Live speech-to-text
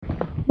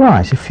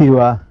Right, if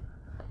you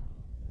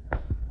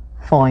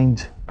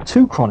find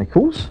 2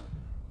 Chronicles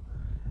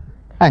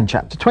and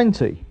chapter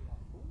 20.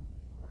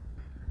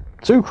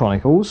 2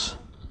 Chronicles,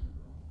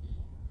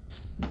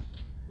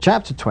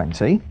 chapter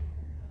 20,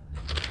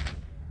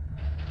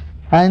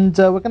 and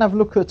we're going to have a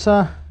look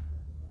at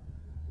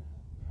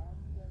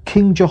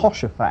King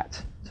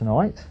Jehoshaphat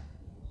tonight.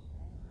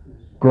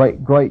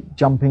 Great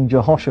jumping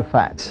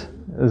Jehoshaphat,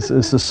 as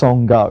the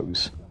song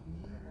goes.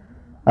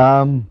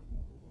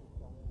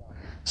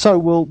 So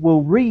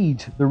we'll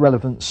read the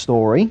relevant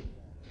story.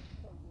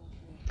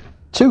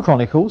 2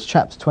 Chronicles,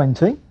 chapter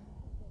 20.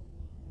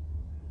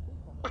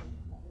 I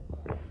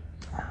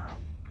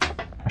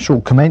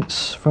shall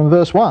commence from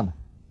verse 1.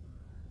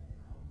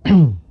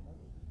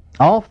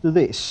 After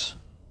this,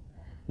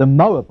 the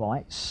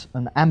Moabites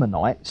and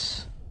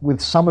Ammonites, with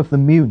some of the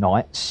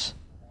Meunites,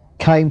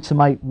 came to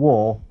make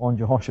war on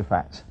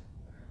Jehoshaphat.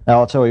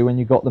 Now I'll tell you, when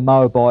you've got the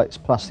Moabites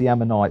plus the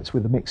Ammonites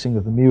with the mixing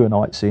of the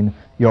Meunites in,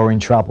 you're in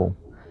trouble.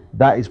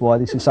 That is why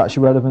this is such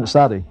a relevant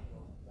study.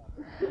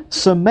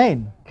 Some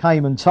men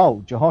came and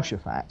told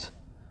Jehoshaphat,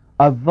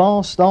 a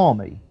vast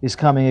army is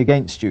coming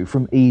against you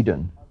from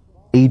Edom,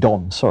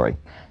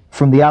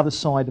 from the other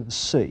side of the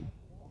sea.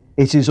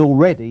 It is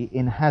already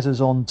in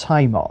Hazazon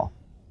Tamar,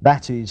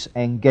 that is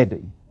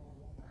En-gedi.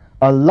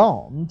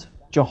 Alarmed,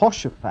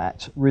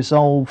 Jehoshaphat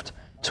resolved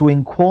to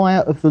inquire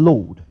of the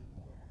Lord,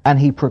 and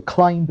he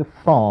proclaimed a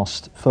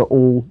fast for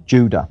all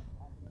Judah.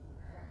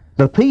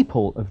 The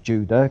people of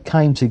Judah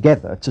came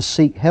together to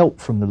seek help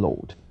from the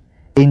Lord.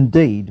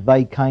 Indeed,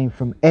 they came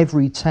from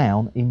every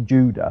town in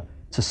Judah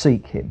to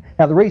seek him.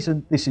 Now, the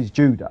reason this is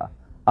Judah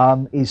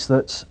is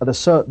that at a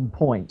certain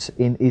point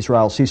in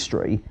Israel's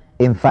history,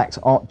 in fact,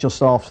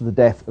 just after the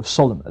death of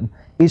Solomon,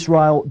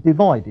 Israel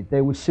divided.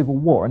 There was civil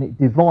war, and it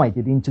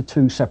divided into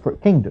 2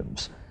 separate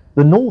kingdoms.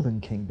 The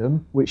northern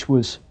kingdom, which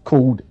was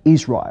called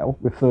Israel,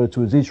 referred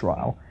to as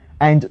Israel,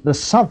 and the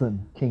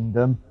southern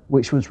kingdom,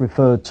 which was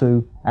referred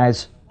to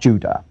as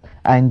Judah.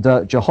 And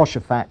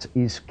Jehoshaphat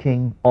is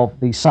king of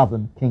the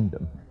southern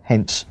kingdom,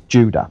 hence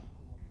Judah.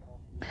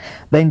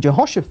 Then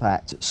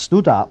Jehoshaphat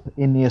stood up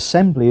in the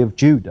assembly of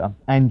Judah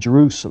and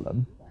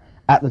Jerusalem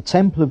at the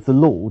temple of the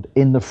Lord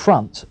in the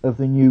front of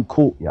the new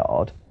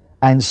courtyard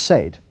and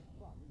said,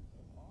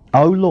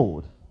 O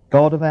Lord,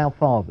 God of our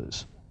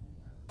fathers,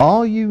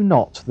 are you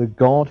not the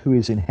God who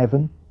is in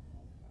heaven?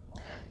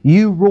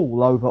 You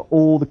rule over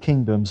all the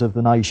kingdoms of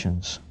the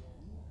nations.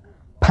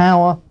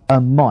 Power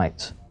and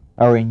might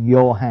are in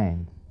your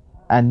hand,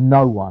 and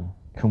no one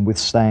can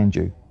withstand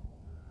you.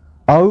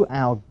 O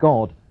our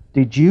God,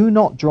 did you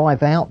not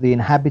drive out the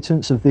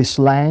inhabitants of this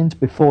land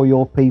before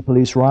your people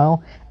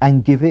Israel,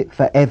 and give it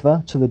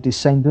forever to the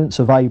descendants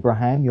of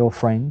Abraham, your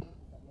friend?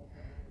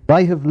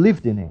 They have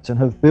lived in it and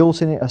have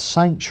built in it a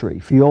sanctuary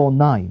for your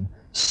name,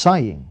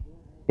 saying,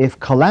 if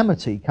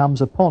calamity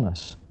comes upon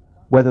us,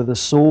 whether the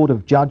sword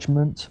of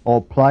judgment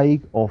or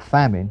plague or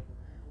famine,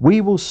 we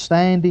will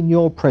stand in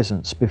your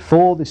presence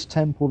before this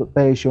temple that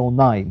bears your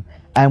name,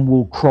 and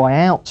will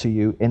cry out to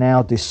you in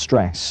our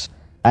distress,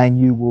 and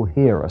you will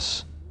hear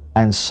us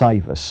and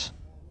save us.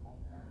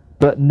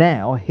 But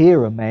now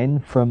here are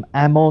men from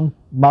Ammon,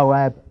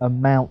 Moab,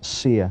 and Mount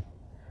Seir,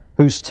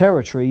 whose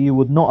territory you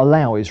would not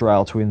allow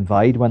Israel to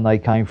invade when they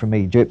came from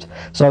Egypt,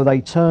 so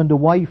they turned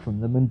away from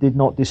them and did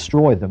not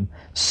destroy them.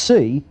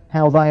 See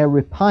how they are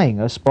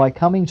repaying us by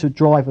coming to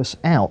drive us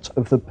out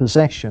of the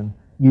possession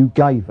you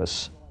gave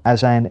us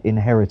as an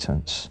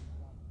inheritance.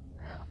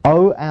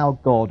 O our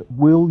God,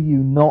 will you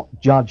not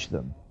judge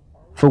them?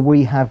 For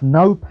we have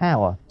no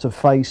power to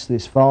face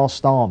this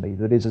vast army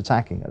that is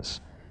attacking us.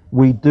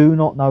 We do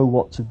not know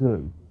what to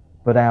do,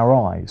 but our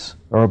eyes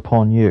are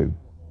upon you.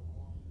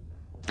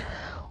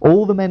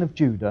 All the men of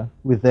Judah,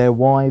 with their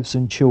wives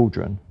and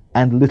children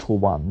and little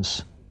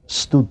ones,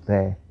 stood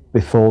there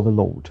before the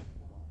Lord.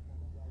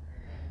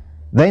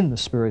 Then the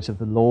Spirit of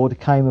the Lord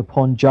came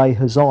upon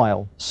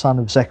Jahaziel, son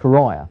of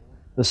Zechariah,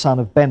 the son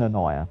of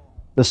Benaniah,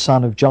 the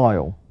son of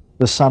Jael,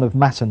 the son of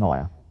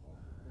Mattaniah.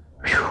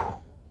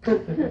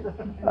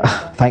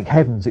 Thank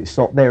heavens it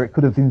stopped there. It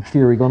could have in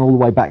theory gone all the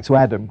way back to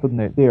Adam, couldn't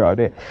it? Dear oh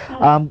dear.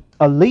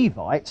 A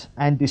Levite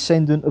and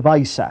descendant of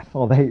Asaph.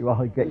 Oh, there you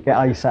are, get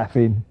Asaph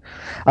in.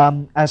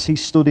 As he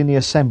stood in the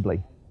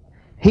assembly.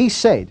 He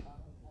said,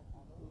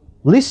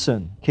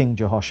 listen, King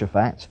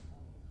Jehoshaphat,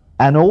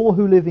 and all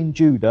who live in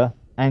Judah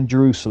and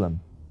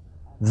Jerusalem.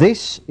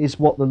 This is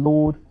what the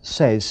Lord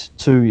says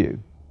to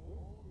you.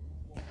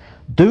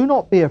 Do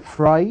not be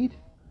afraid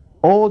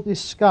or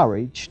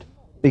discouraged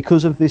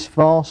because of this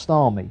vast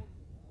army,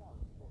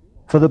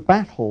 for the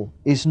battle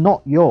is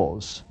not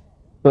yours,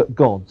 but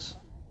God's.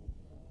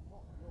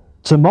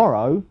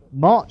 Tomorrow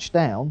march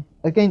down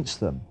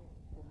against them.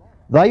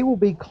 They will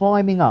be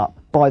climbing up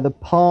by the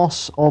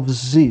pass of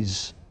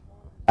Ziz,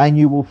 and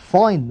you will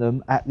find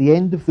them at the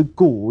end of the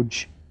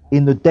gorge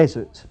in the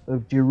desert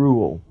of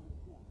Jeruel.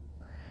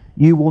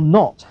 You will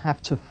not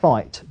have to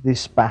fight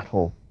this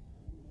battle.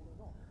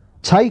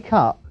 Take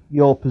up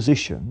your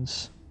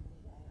positions,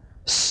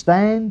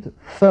 stand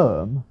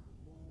firm,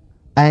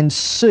 and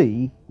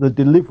see the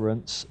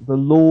deliverance the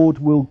Lord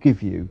will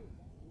give you,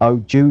 O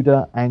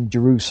Judah and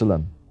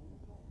Jerusalem.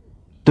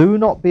 Do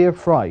not be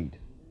afraid.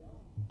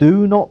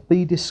 Do not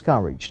be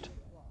discouraged.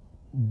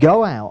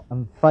 Go out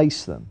and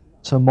face them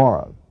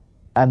tomorrow,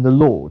 and the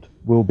Lord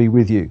will be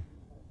with you."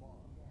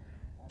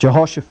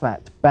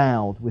 Jehoshaphat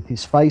bowed with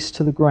his face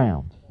to the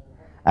ground,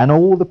 and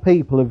all the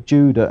people of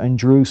Judah and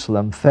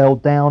Jerusalem fell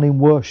down in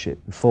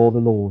worship before the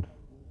Lord.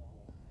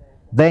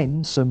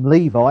 Then some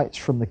Levites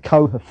from the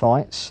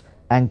Kohathites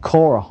and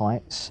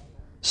Korahites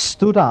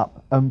stood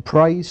up and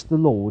praised the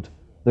Lord,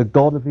 the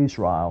God of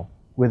Israel,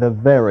 with a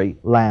very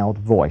loud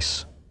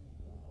voice.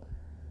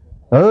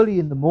 Early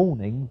in the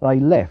morning they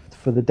left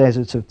for the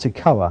desert of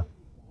Tekoa,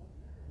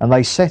 and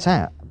they set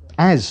out.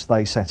 As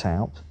they set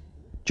out,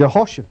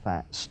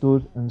 Jehoshaphat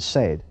stood and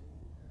said,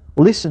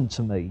 "Listen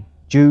to me,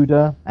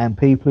 Judah and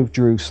people of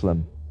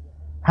Jerusalem.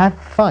 Have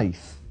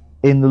faith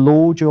in the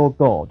Lord your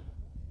God,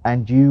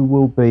 and you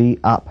will be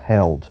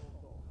upheld.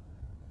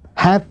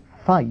 Have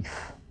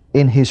faith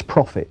in his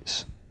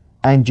prophets,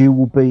 and you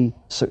will be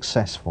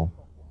successful."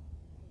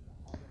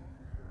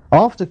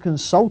 After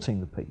consulting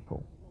the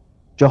people,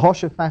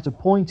 Jehoshaphat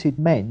appointed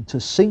men to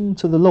sing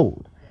to the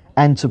Lord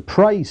and to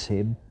praise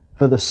him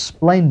for the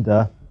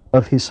splendour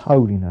of his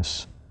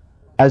holiness,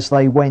 as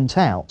they went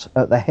out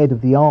at the head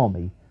of the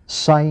army,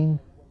 saying,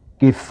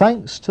 "Give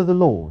thanks to the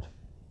Lord,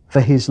 for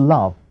his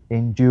love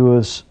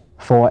endures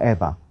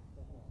forever."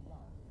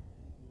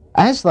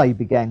 As they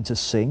began to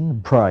sing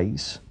and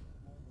praise,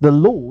 the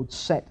Lord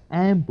set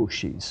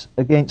ambushes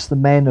against the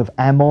men of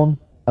Ammon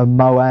and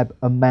Moab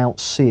and Mount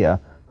Seir,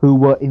 who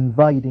were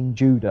invading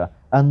Judah,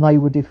 and they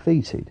were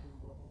defeated.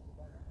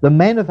 The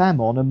men of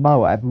Ammon and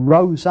Moab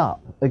rose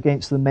up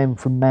against the men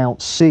from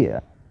Mount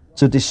Seir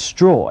to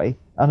destroy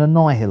and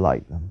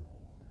annihilate them.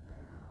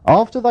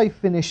 After they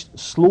finished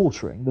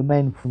slaughtering the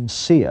men from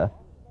Seir,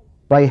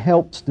 they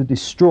helped to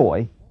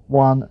destroy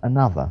one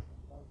another.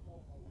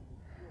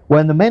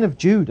 When the men of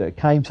Judah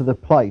came to the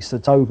place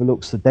that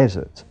overlooks the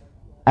desert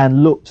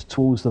and looked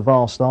towards the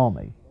vast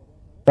army,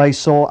 they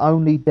saw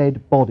only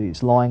dead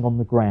bodies lying on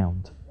the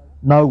ground.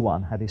 No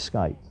one had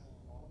escaped.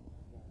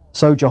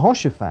 So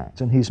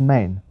Jehoshaphat and his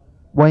men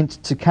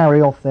went to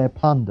carry off their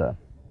plunder,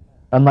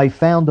 and they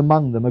found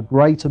among them a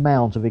great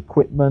amount of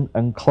equipment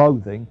and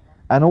clothing,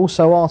 and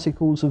also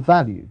articles of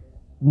value,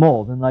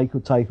 more than they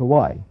could take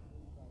away.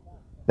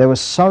 There was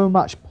so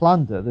much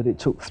plunder that it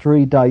took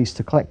 3 days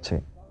to collect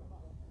it.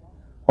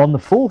 On the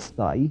 4th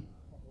day,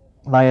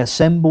 they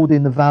assembled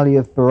in the valley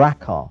of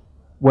Barakah,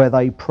 where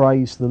they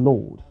praised the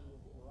Lord.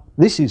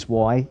 This is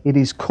why it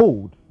is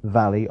called the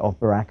Valley of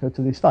Barakah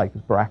to this day,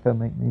 because Barakah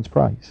means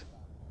praise.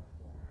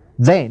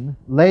 Then,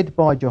 led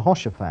by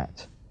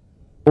Jehoshaphat,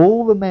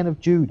 all the men of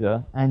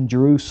Judah and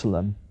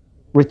Jerusalem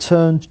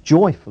returned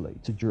joyfully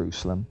to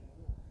Jerusalem,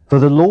 for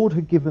the Lord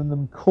had given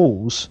them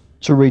cause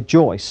to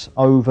rejoice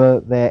over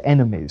their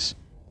enemies.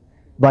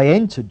 They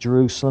entered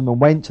Jerusalem and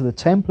went to the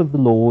temple of the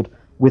Lord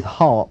with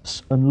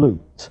harps and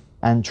lute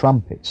and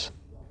trumpets.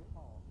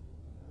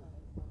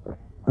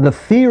 The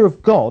fear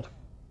of God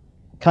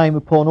came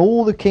upon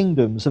all the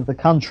kingdoms of the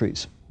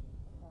countries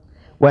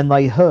when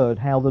they heard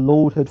how the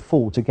Lord had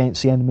fought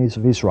against the enemies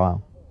of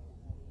Israel.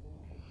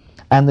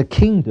 And the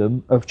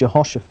kingdom of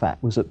Jehoshaphat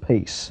was at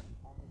peace,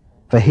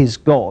 for his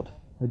God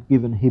had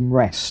given him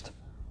rest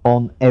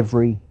on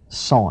every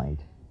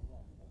side.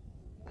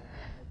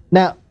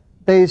 Now,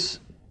 there's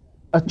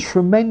a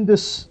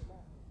tremendous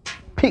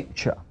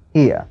picture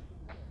here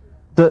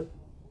that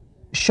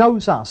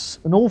shows us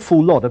an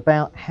awful lot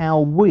about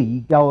how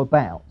we go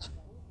about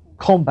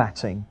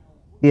combating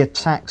the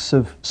attacks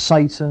of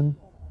Satan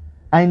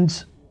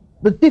and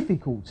the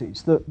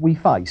difficulties that we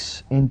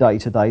face in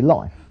day-to-day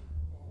life.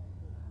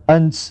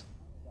 And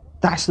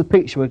that's the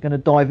picture we're going to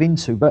dive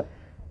into. But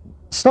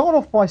start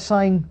off by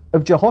saying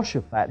of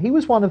Jehoshaphat, he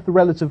was one of the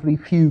relatively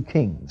few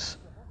kings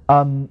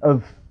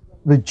of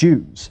the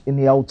Jews in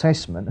the Old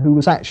Testament who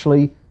was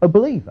actually a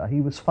believer.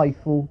 He was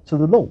faithful to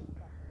the Lord.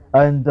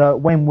 And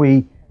when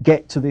we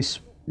get to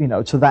this,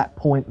 to that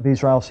point of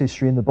Israel's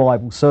history in the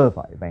Bible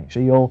survey,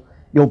 eventually,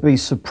 you'll be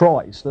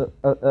surprised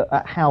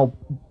at how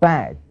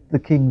bad the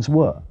kings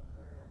were.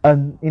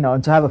 And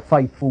to have a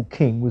faithful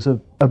king was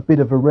a bit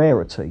of a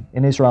rarity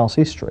in Israel's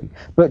history.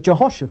 But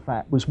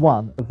Jehoshaphat was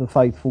one of the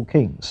faithful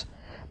kings.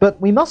 But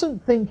we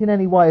mustn't think in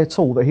any way at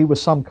all that he was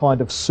some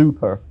kind of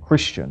super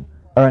Christian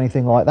or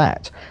anything like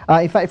that.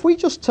 In fact, if we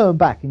just turn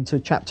back into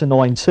chapter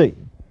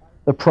 19,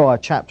 the prior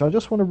chapter, I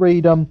just want to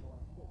read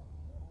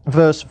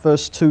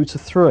verse 2 to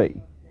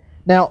 3.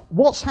 Now,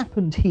 what's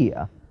happened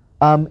here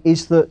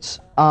is that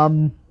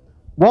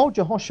while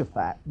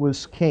Jehoshaphat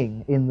was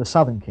king in the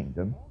southern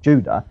kingdom,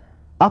 Judah,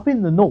 up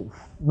in the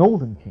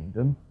northern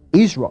kingdom,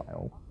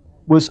 Israel,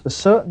 was a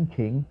certain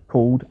king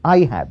called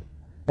Ahab.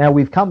 Now,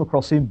 we've come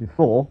across him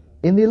before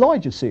in the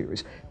Elijah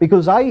series,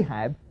 because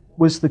Ahab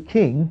was the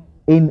king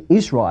in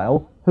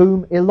Israel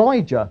whom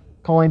Elijah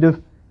kind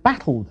of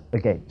battled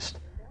against.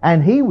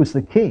 And he was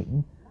the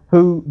king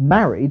who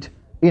married,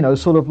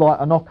 sort of like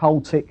an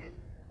occultic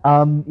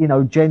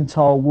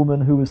Gentile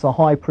woman who was the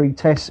high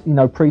priestess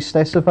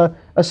of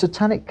a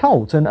satanic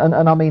cult. And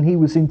I mean, he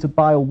was into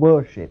Baal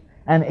worship.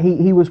 And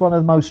he was one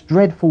of the most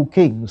dreadful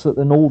kings that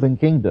the northern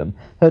kingdom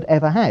had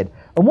ever had.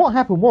 And what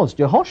happened was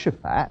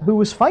Jehoshaphat, who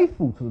was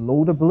faithful to the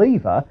Lord, a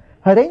believer,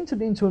 had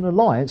entered into an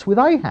alliance with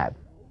Ahab,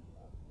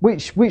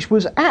 which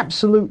was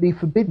absolutely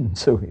forbidden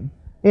to him,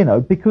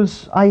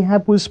 because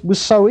Ahab was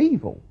so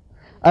evil.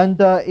 And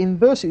in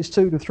verses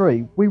 2 to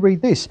 3, we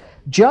read this: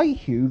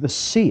 Jehu the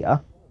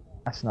seer,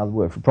 that's another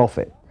word for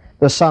prophet,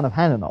 the son of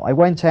Hanani,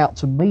 went out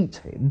to meet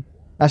him,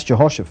 that's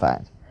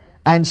Jehoshaphat,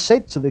 and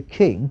said to the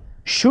king,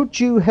 should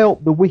you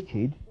help the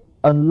wicked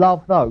and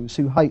love those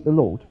who hate the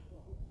Lord?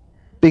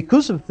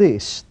 Because of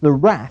this, the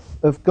wrath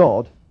of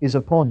God is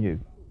upon you.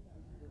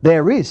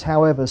 There is,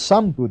 however,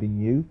 some good in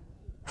you,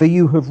 for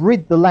you have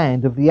rid the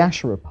land of the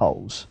Asherah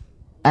poles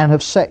and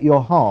have set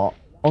your heart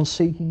on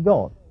seeking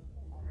God.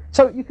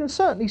 So you can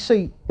certainly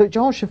see that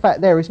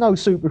Jehoshaphat there is no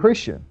super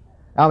Christian.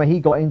 I mean,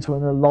 he got into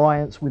an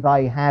alliance with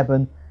Ahab,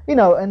 and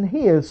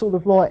here sort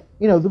of like,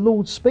 the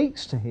Lord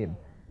speaks to him.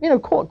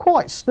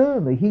 Quite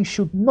sternly, he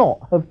should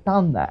not have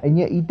done that, and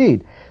yet he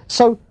did.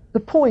 So the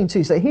point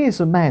is that here's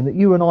a man that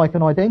you and I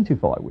can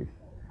identify with.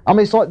 I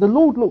mean, it's like the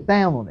Lord looked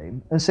down on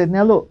him and said,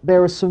 now look,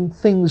 there are some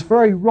things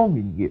very wrong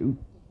in you,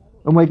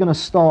 and we're going to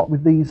start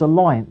with these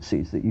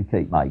alliances that you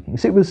keep making.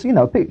 So it was,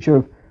 a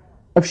picture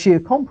of sheer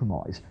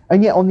compromise.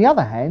 And yet on the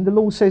other hand, the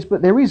Lord says,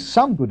 but there is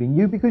some good in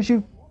you because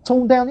you've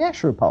torn down the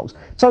Asherah poles.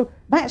 So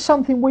that's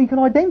something we can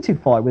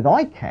identify with.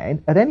 I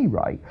can, at any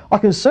rate. I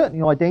can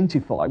certainly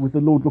identify with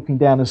the Lord looking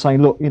down and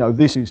saying, look,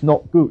 this is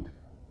not good.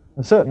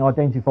 I certainly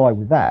identify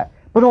with that.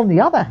 But on the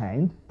other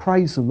hand,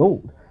 praise the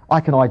Lord, I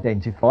can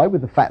identify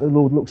with the fact that the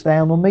Lord looks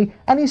down on me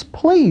and is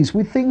pleased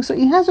with things that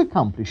he has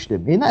accomplished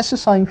in me. And that's the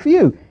same for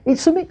you.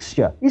 It's a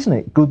mixture, isn't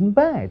it? Good and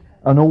bad.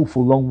 An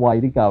awful long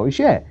way to go as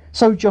yet.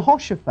 So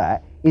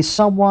Jehoshaphat is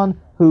someone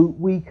who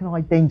we can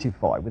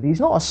identify with. He's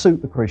not a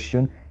super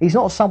Christian. He's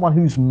not someone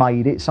who's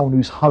made it, someone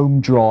who's home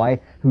dry,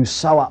 who's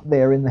so up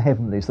there in the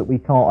heavenlies that we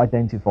can't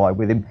identify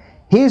with him.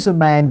 Here's a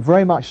man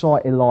very much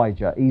like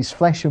Elijah. He's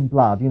flesh and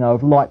blood,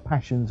 of like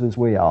passions as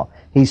we are.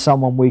 He's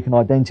someone we can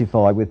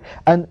identify with.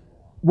 And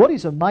what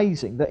is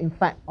amazing, that in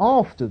fact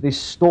after this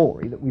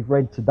story that we've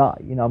read today,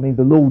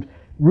 the Lord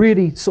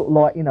really sort of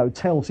like,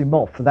 tells him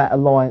off for that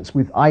alliance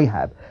with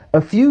Ahab.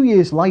 A few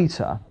years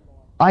later,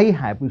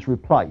 Ahab was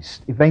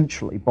replaced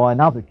eventually by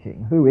another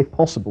king who, if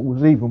possible,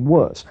 was even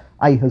worse,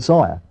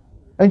 Ahaziah.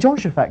 And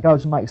Jehoshaphat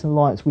goes and makes an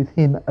alliance with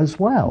him as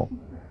well.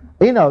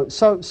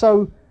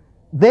 So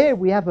there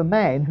we have a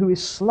man who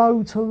is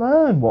slow to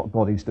learn what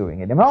God is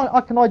doing in him.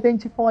 I can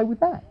identify with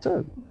that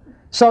too.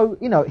 So,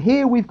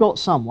 here we've got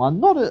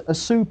someone, not a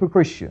super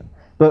Christian,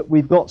 but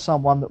we've got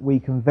someone that we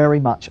can very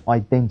much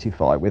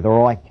identify with,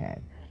 or I can,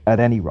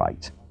 at any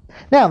rate.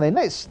 Now then,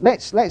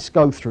 let's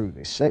go through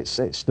this.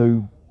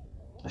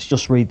 Let's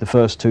just read the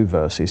first two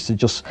verses to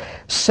just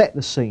set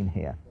the scene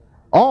here.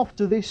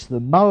 After this, the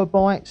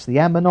Moabites, the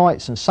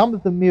Ammonites, and some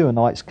of the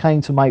Meunites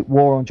came to make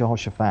war on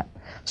Jehoshaphat.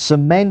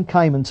 Some men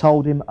came and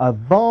told him, a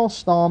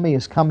vast army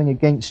is coming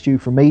against you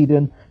from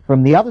Edom,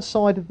 from the other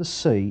side of the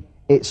sea.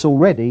 It's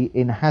already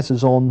in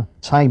Hazazon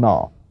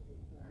Tamar.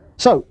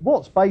 So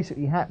what's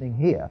basically happening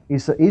here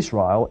is that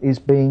Israel is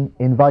being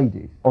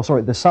invaded.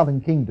 The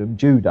southern kingdom,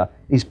 Judah,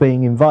 is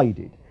being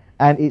invaded.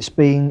 And it's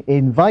being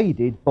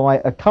invaded by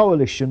a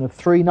coalition of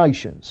three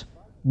nations: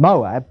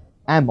 Moab,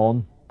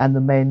 Ammon, and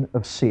the men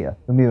of Seir,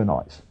 the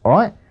Meunites. All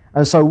right?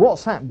 And so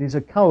what's happened is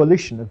a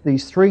coalition of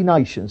these three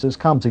nations has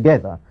come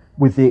together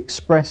with the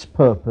express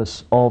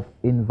purpose of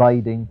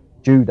invading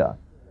Judah.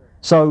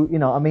 So,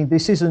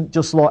 this isn't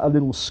just like a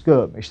little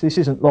skirmish. This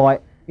isn't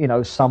like,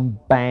 some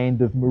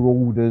band of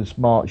marauders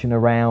marching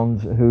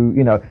around who,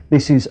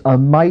 this is a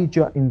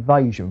major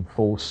invasion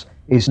force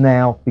is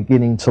now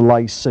beginning to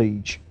lay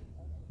siege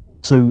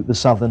to the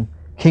southern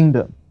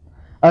kingdom.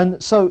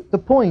 And so the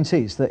point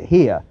is that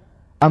here,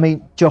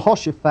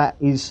 Jehoshaphat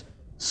is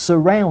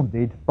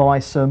surrounded by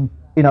some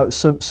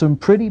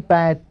pretty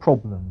bad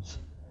problems.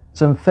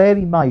 Some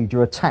fairly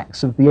major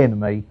attacks of the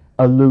enemy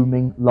are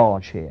looming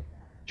large here.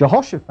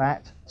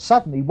 Jehoshaphat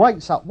suddenly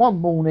wakes up one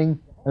morning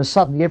and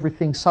suddenly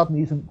everything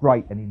isn't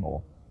great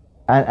anymore.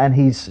 And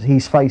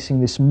he's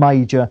facing this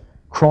major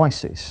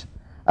crisis.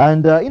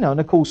 And, and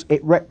of course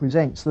it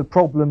represents the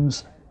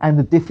problems and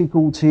the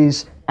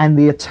difficulties and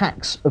the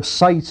attacks of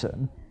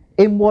Satan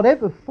in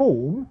whatever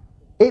form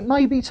it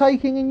may be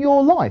taking in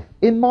your life,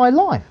 in my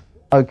life,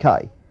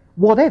 okay,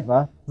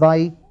 whatever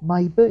they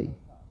may be.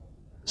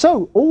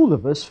 So all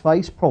of us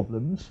face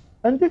problems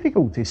and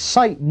difficulties.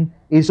 Satan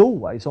is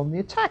always on the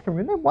attack. And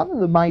remember, one of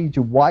the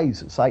major ways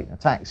that Satan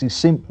attacks is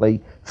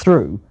simply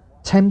through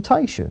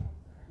temptation.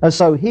 And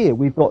so here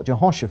we've got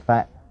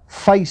Jehoshaphat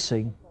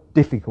facing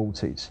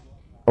difficulties,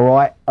 all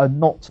right, a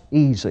not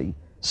easy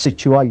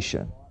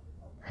situation.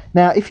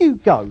 Now, if you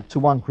go to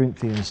 1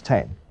 Corinthians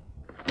 10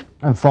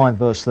 and find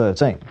verse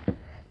 13,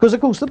 because,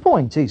 of course, the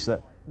point is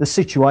that the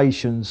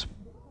situations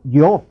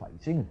you're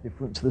facing are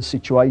different to the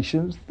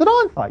situations that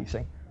I'm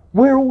facing.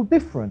 We're all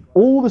different.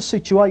 All the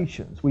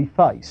situations we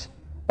face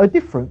are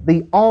different.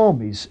 The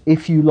armies,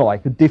 if you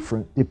like, are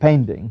different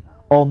depending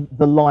on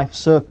the life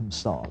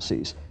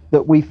circumstances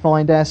that we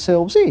find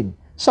ourselves in.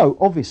 So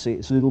obviously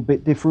it's a little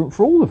bit different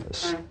for all of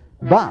us.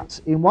 But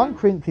in 1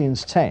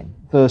 Corinthians 10,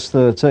 verse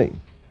 13,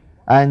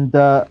 and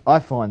I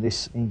find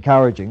this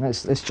encouraging.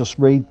 Let's just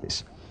read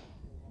this.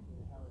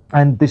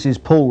 And this is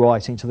Paul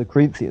writing to the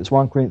Corinthians,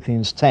 1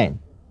 Corinthians 10,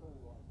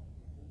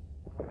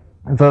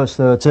 verse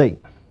 13.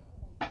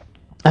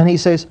 And he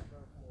says,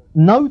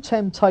 "No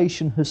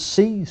temptation has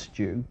seized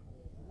you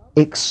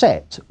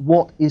except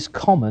what is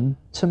common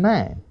to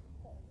man."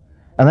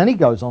 And then he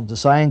goes on to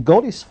say, "And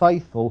God is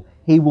faithful.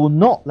 He will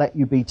not let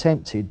you be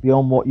tempted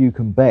beyond what you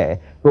can bear.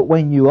 But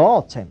when you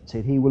are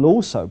tempted, he will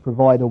also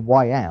provide a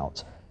way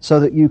out so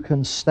that you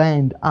can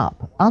stand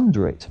up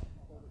under it."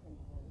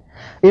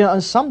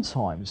 And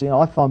sometimes,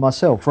 I find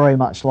myself very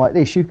much like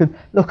this. You can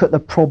look at the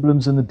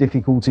problems and the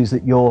difficulties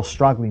that you're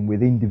struggling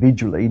with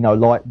individually,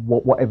 like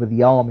whatever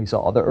the armies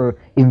are that are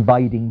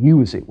invading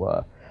you, as it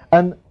were.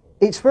 And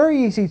it's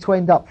very easy to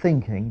end up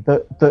thinking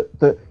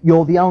that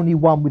you're the only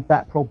one with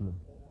that problem,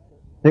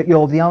 that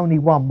you're the only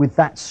one with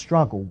that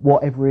struggle,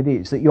 whatever it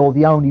is, that you're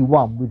the only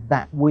one with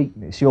that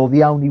weakness, you're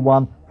the only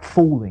one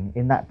falling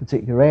in that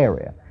particular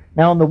area.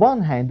 Now, on the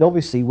one hand,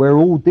 obviously, we're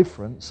all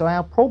different, so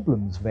our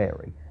problems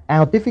vary.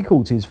 Our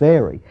difficulties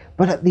vary.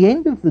 But at the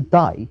end of the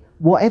day,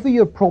 whatever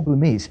your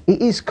problem is, it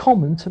is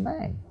common to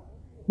man.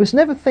 You must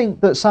never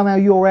think that somehow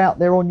you're out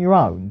there on your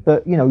own,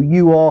 that,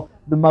 you are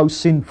the most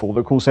sinful,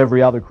 that of course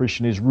every other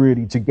Christian is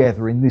really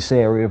together in this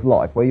area of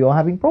life where you're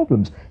having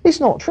problems. It's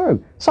not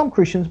true. Some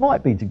Christians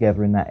might be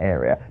together in that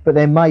area, but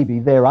then maybe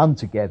they're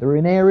untogether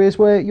in areas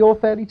where you're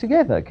fairly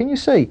together. Can you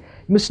see?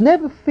 You must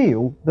never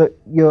feel that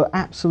you're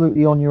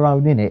absolutely on your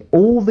own in it.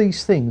 All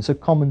these things are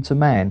common to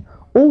man.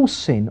 All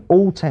sin,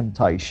 all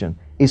temptation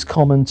is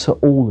common to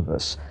all of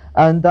us.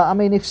 And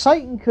if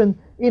Satan can,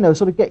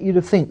 sort of get you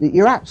to think that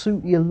you're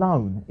absolutely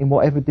alone in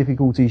whatever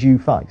difficulties you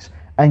face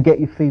and get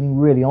you feeling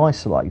really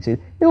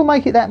isolated, it will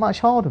make it that much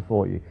harder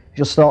for you.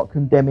 You'll start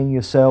condemning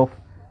yourself,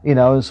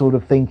 and sort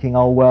of thinking,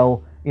 oh,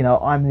 well,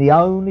 I'm the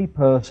only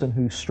person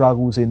who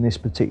struggles in this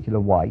particular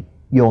way.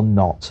 You're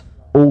not.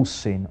 All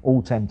sin,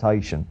 all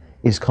temptation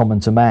is common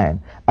to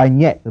man.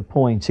 And yet the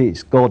point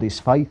is, God is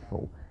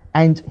faithful.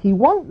 And he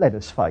won't let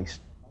us face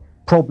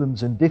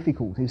problems and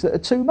difficulties that are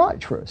too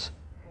much for us.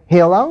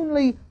 He'll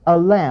only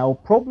allow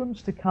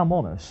problems to come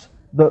on us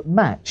that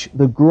match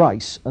the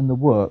grace and the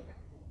work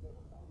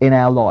in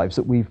our lives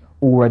that we've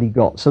already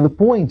got. So the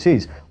point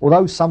is,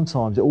 although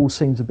sometimes it all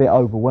seems a bit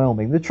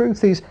overwhelming, the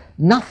truth is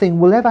nothing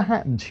will ever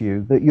happen to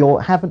you that you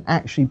haven't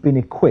actually been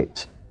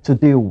equipped to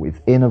deal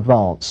with in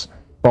advance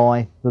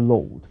by the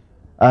Lord.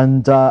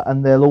 And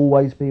there'll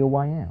always be a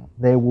way out.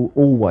 There will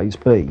always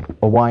be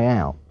a way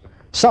out.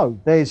 So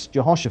there's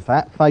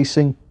Jehoshaphat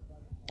facing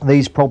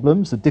these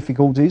problems, the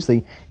difficulties,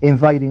 the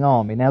invading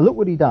army. Now look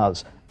what he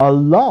does.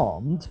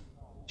 Alarmed,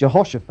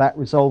 Jehoshaphat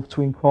resolved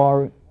to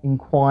inquire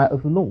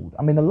of the Lord.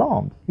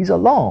 Alarmed. He's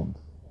alarmed.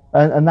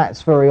 And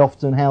that's very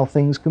often how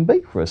things can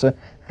be for us.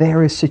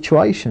 Various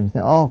situations.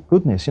 Oh,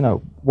 goodness,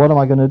 what am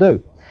I going to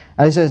do?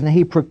 And it says, and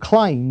he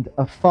proclaimed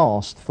a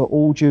fast for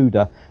all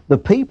Judah. The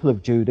people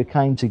of Judah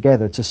came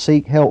together to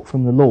seek help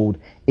from the Lord.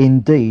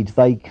 Indeed,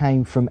 they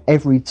came from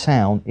every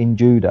town in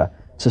Judah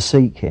to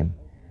seek him.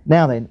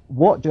 Now then,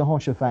 what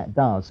Jehoshaphat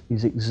does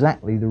is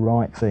exactly the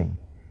right thing.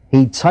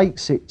 He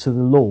takes it to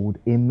the Lord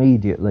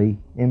immediately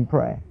in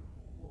prayer.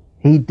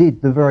 He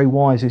did the very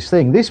wisest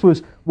thing. This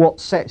was what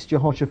sets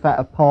Jehoshaphat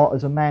apart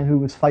as a man who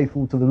was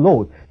faithful to the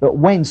Lord. That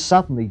when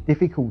suddenly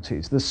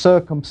difficulties, the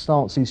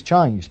circumstances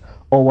changed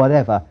or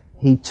whatever,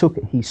 he took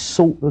it, he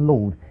sought the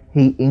Lord,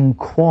 he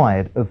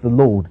inquired of the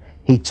Lord,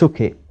 he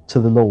took it to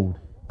the Lord.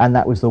 And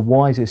that was the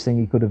wisest thing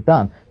he could have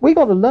done. We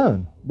got to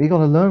learn. We got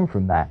to learn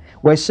from that.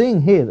 We're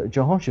seeing here that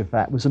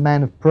Jehoshaphat was a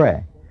man of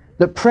prayer.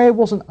 That prayer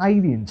wasn't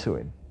alien to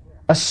him.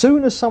 As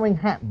soon as something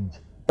happened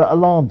that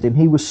alarmed him,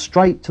 he was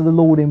straight to the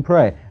Lord in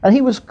prayer. And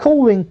he was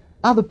calling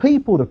other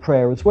people to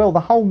prayer as well, the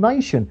whole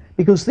nation,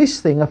 because this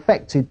thing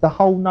affected the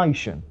whole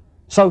nation.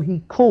 So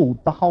he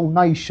called the whole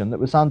nation that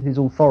was under his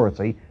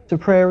authority to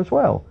prayer as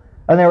well.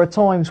 And there are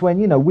times when,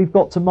 we've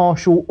got to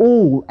marshal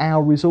all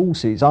our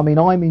resources. I'm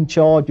in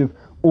charge of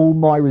all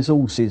my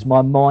resources,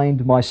 my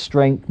mind, my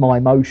strength, my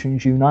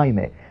emotions, you name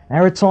it.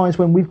 There are times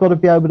when we've got to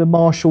be able to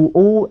marshal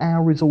all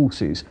our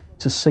resources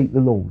to seek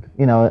the Lord,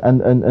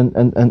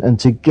 and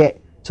to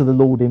get to the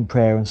Lord in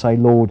prayer and say,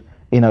 Lord,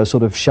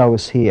 sort of show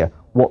us here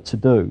what to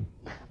do.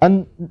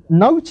 And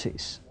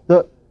notice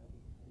that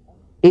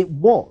it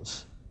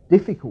was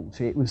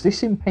difficulty, it was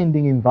this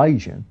impending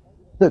invasion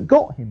that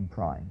got him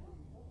praying.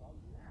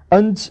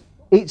 And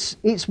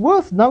it's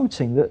worth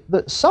noting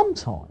that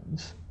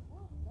sometimes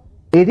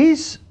it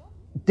is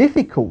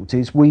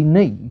difficulties we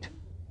need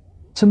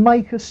to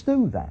make us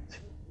do that.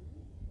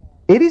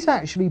 It is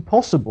actually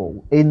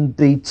possible in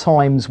the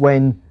times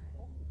when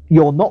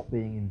you're not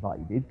being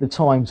invaded, the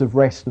times of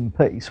rest and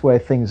peace where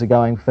things are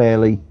going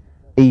fairly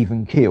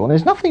even keel. And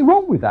there's nothing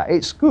wrong with that.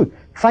 It's good.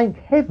 Thank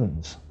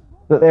heavens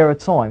that there are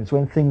times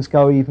when things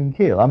go even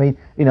keel. I mean,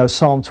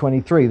 Psalm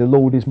 23, the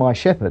Lord is my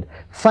shepherd.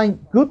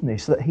 Thank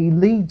goodness that he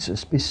leads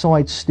us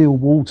beside still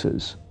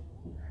waters,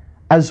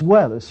 as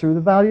well as through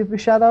the valley of the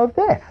shadow of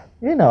death.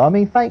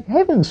 Thank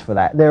heavens for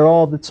that. There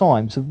are the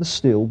times of the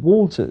still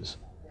waters.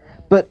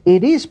 But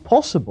it is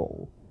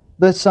possible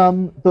that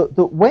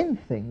that when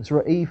things are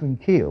at even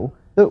keel,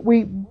 that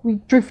we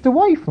drift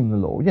away from the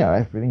Lord.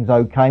 Everything's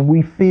okay and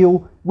we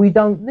feel we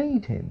don't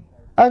need him.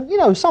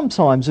 And,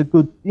 sometimes a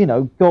good,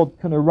 God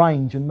can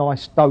arrange a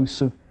nice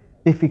dose of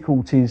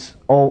difficulties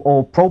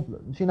or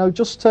problems,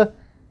 just to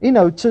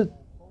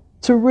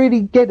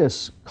really get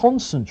us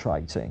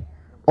concentrating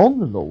on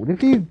the Lord.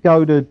 If you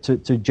go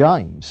to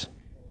James,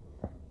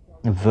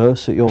 a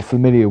verse that you're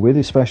familiar with,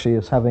 especially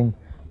as having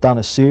done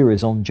a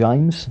series on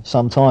James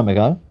some time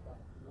ago,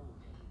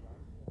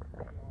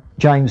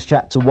 James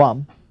chapter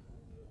 1,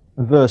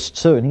 verse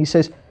 2, and he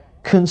says,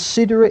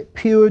 "Consider it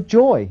pure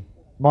joy,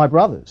 my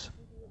brothers,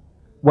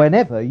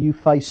 whenever you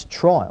face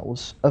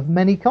trials of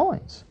many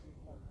kinds,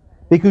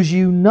 because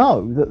you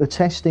know that the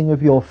testing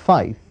of your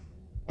faith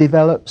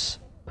develops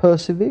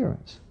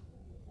perseverance."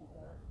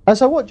 And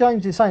so what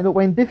James is saying, look,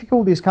 when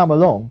difficulties come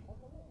along,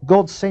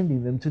 God's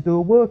sending them to do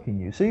a work in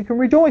you, so you can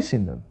rejoice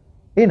in them.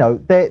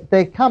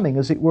 They're coming,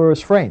 as it were,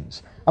 as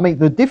friends.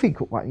 The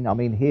difficult,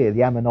 here,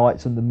 the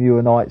Ammonites and the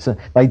Meunites,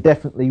 they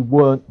definitely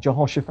weren't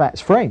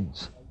Jehoshaphat's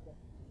friends.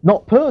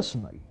 Not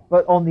personally.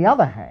 But on the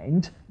other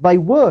hand, they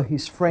were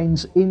his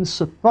friends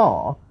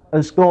insofar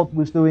as God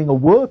was doing a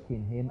work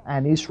in him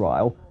and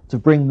Israel to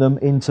bring them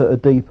into a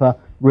deeper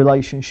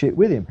relationship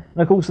with him.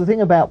 And of course, the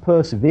thing about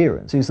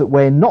perseverance is that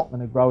we're not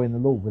going to grow in the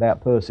Lord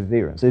without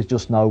perseverance. There's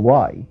just no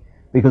way.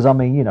 Because,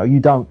 you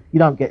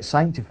don't get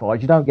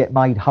sanctified, you don't get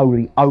made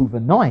holy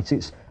overnight.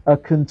 It's a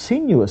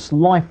continuous,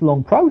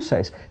 lifelong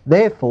process.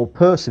 Therefore,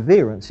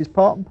 perseverance is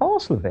part and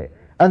parcel of it.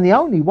 And the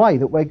only way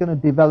that we're going to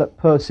develop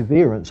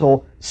perseverance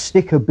or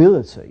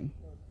stickability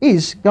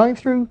is going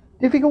through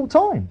difficult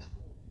times.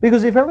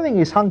 Because if everything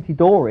is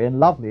hunky-dory and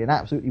lovely and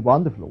absolutely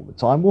wonderful all the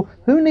time, well,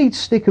 who needs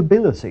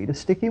stickability to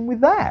stick in with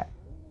that?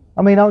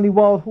 Only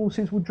wild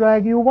horses would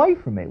drag you away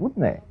from it,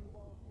 wouldn't it?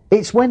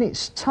 It's when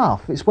it's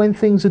tough, it's when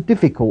things are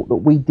difficult that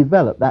we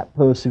develop that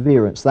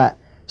perseverance, that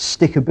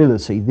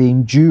stickability, the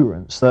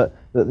endurance that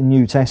the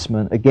New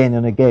Testament again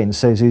and again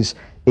says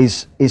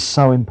is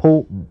so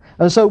important.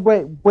 And so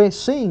we're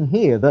seeing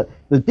here that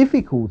the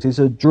difficulties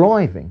are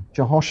driving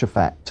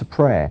Jehoshaphat to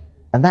prayer,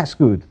 and that's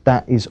good.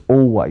 That is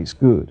always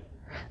good.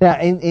 Now,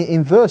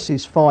 in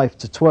verses 5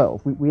 to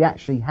 12, we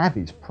actually have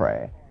his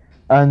prayer,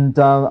 and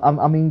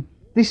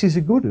this is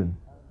a good one.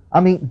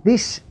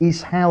 This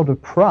is how to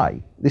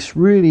pray. This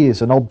really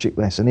is an object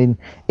lesson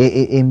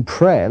in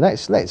prayer.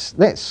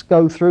 Let's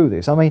go through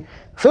this.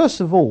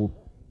 First of all,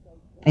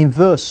 in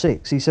verse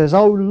 6, he says,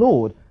 "O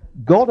Lord,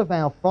 God of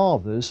our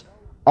fathers,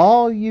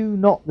 are you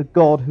not the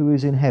God who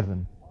is in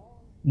heaven?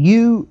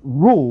 You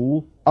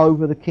rule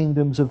over the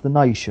kingdoms of the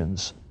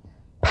nations.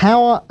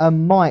 Power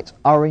and might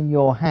are in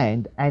your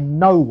hand, and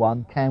no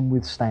one can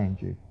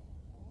withstand you."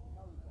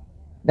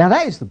 Now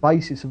that is the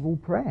basis of all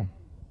prayer.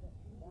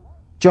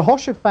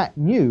 Jehoshaphat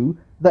knew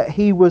that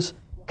he was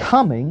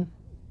coming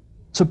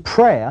to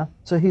prayer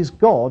to his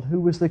God, who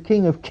was the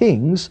King of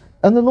Kings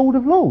and the Lord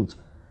of Lords.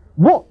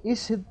 What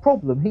is the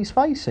problem he's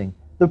facing?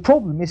 The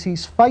problem is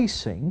he's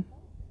facing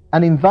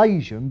an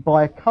invasion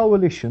by a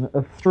coalition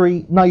of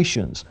 3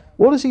 nations.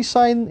 What does he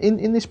say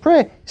in this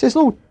prayer? He says,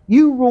 "Lord,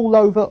 you rule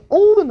over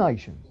all the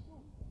nations.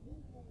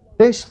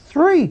 There's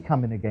 3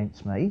 coming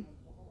against me.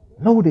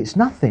 Lord, it's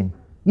nothing.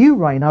 You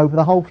reign over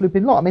the whole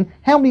flipping lot."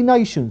 How many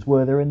nations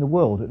were there in the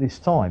world at this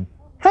time?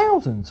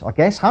 Thousands, I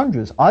guess,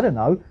 hundreds, I don't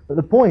know. But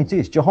the point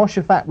is,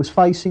 Jehoshaphat was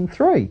facing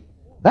 3.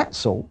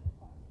 That's all.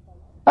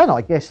 And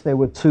I guess there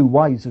were 2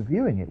 ways of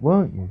viewing it,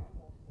 weren't you?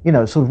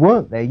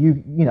 Weren't there?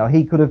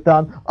 He could have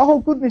done, "Oh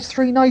goodness,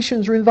 3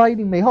 nations are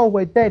invading me. Oh,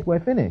 we're dead, we're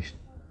finished."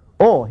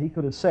 Or he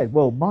could have said,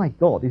 "Well, my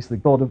God is the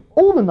God of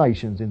all the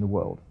nations in the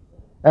world.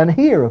 And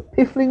here, a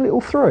piffling little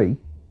 3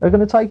 are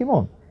going to take him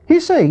on." You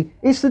see,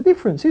 it's the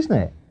difference, isn't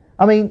it?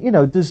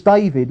 Does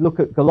David look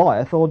at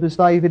Goliath, or does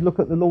David look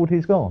at the Lord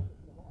who's gone?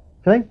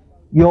 See?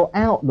 Your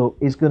outlook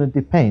is going to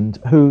depend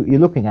who you're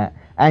looking at.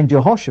 And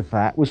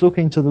Jehoshaphat was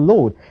looking to the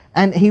Lord,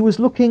 and he was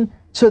looking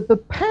to the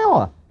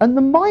power and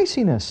the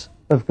mightiness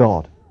of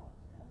God.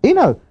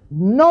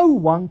 No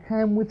one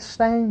can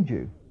withstand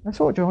you. That's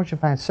what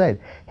Jehoshaphat said.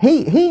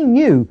 He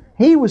knew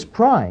he was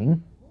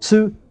praying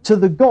to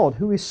the God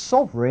who is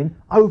sovereign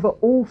over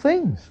all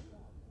things.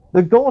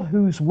 The God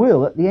whose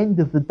will at the end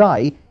of the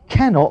day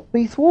cannot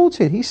be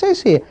thwarted. He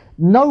says here,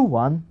 no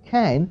one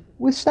can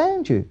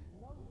withstand you.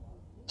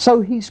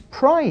 So he's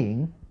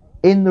praying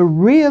in the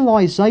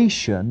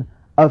realization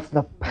of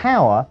the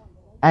power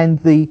and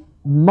the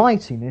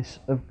mightiness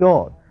of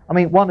God.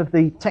 One of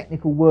the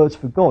technical words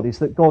for God is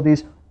that God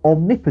is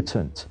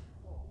omnipotent.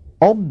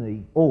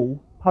 Omni, all,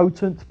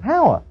 potent,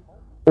 power.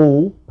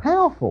 All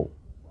powerful.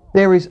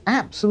 There is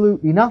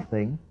absolutely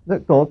nothing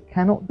that God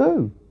cannot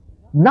do.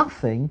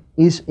 Nothing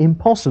is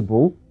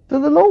impossible to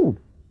the Lord.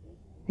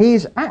 He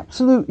is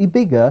absolutely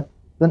bigger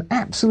than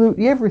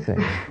absolutely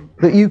everything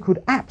that you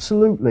could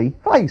absolutely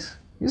face.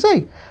 You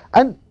see?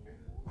 And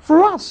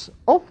for us,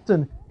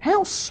 often,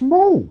 how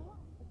small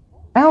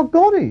our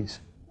God is.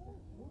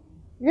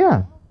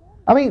 Yeah.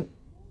 I mean,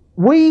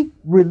 we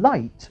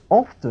relate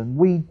often,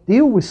 we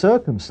deal with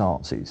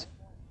circumstances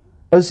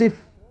as if,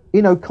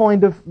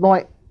 kind of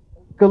like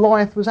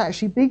Goliath was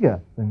actually bigger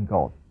than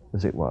God,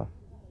 as it were.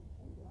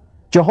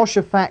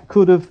 Jehoshaphat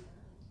could have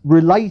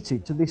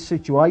related to this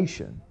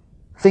situation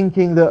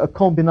thinking that a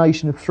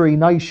combination of three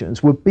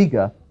nations were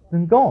bigger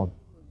than God.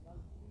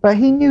 But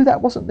he knew that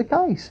wasn't the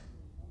case.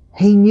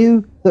 He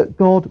knew that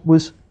God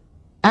was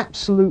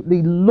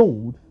absolutely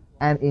Lord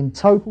and in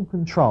total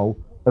control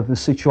of the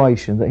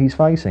situation that he's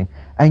facing.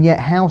 And yet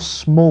how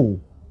small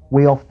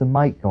we often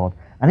make God.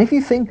 And if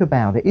you think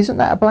about it, isn't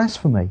that a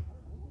blasphemy?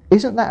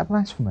 Isn't that a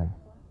blasphemy?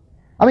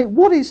 I mean,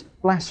 what is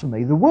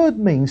blasphemy? The word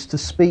means to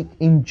speak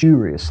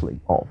injuriously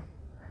of.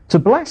 To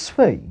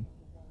blaspheme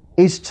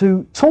is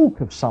to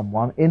talk of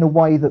someone in a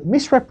way that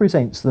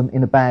misrepresents them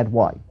in a bad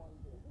way.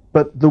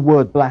 But the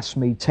word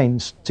blasphemy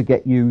tends to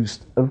get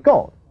used of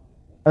God.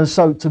 And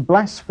so to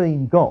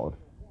blaspheme God,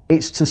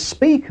 it's to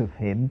speak of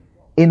him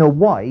in a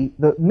way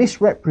that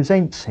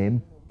misrepresents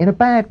him in a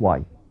bad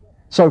way.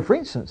 So, for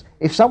instance,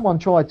 if someone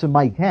tried to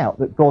make out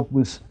that God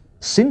was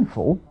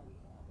sinful,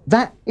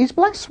 that is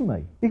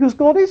blasphemy, because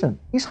God isn't.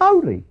 He's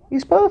holy.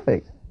 He's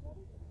perfect.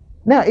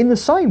 Now, in the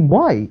same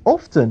way,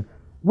 often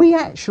we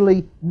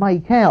actually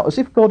make out as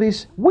if God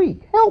is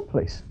weak,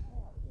 helpless.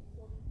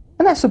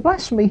 And that's a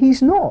blasphemy.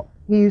 He's not.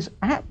 He is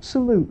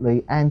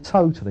absolutely and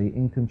totally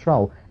in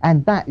control.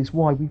 And that is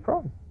why we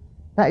pray.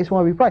 That is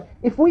why we pray.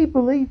 If we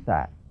believe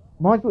that,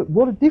 my God,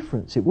 what a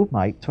difference it would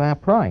make to our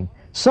praying.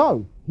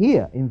 So,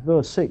 here in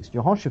verse 6,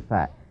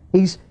 Jehoshaphat,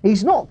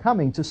 he's not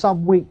coming to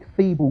some weak,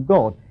 feeble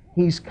God.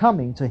 He's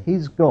coming to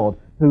his God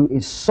who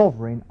is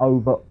sovereign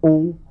over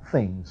all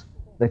things,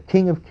 the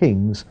King of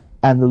Kings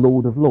and the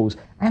Lord of Lords.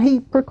 And he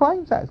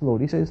proclaims that as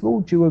Lord. He says,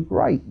 Lord, you are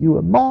great, you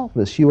are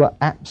marvellous, you are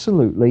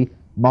absolutely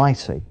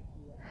mighty.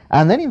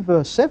 And then in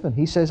verse 7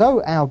 he says,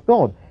 Oh, our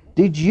God,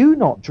 did you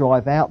not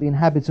drive out the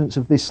inhabitants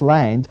of this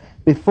land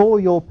before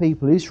your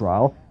people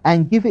Israel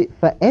and give it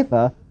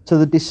forever to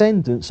the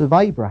descendants of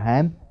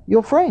Abraham,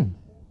 your friend?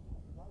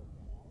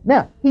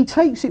 Now, he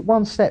takes it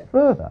one step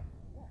further,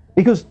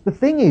 because the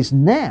thing is,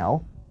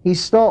 now he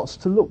starts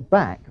to look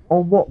back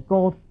on what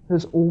God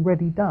has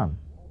already done.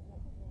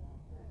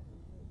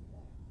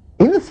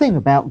 In the thing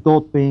about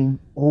God being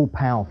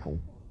all-powerful,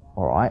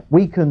 all right,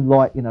 we can,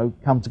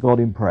 come to God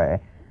in prayer,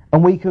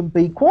 and we can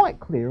be quite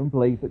clear and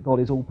believe that God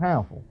is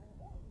all-powerful.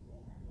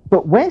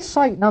 But where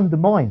Satan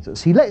undermines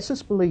us, he lets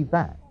us believe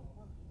that.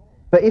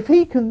 But if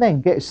he can then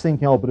get us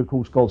thinking, but of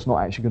course God's not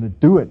actually going to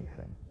do anything.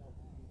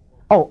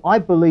 I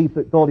believe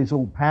that God is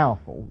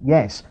all-powerful,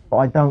 yes, but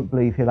I don't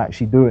believe he'll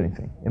actually do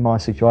anything in my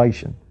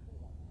situation.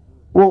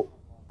 Well,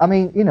 I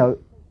mean,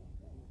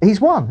 he's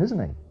won, isn't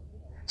he?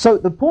 So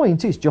the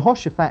point is,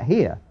 Jehoshaphat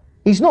here,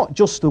 he's not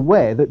just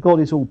aware that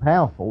God is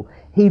all-powerful,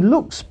 he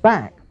looks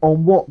back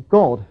on what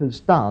God has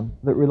done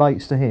that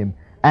relates to him.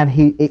 And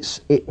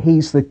he's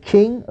the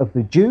king of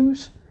the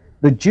Jews.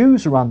 The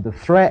Jews are under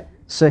threat.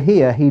 So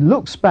here he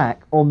looks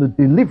back on the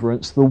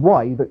deliverance, the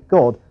way that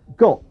God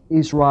got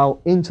Israel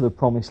into the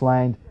promised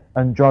land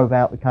and drove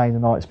out the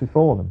Canaanites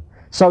before them.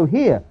 So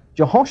here,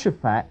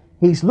 Jehoshaphat,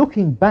 he's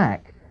looking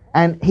back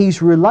and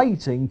he's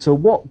relating to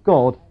what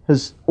God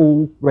has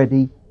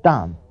already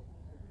done.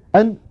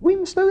 And we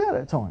must do that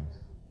at times.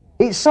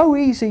 It's so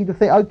easy to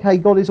think, okay,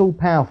 God is all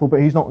powerful,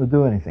 but he's not going to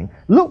do anything.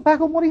 Look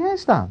back on what he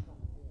has done.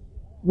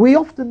 We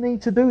often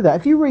need to do that.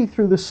 If you read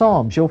through the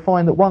Psalms, you'll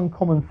find that one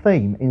common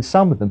theme in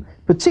some of them,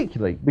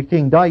 particularly with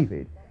King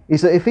David,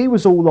 is that if he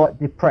was all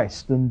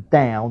depressed and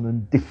down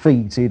and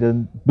defeated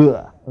and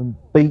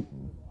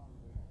beaten,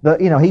 that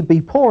he'd be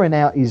pouring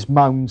out his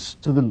moans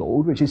to the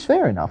Lord, which is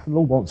fair enough. The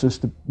Lord wants us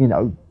to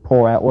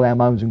pour out all our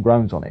moans and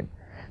groans on him.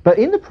 But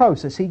in the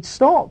process, he'd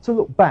start to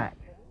look back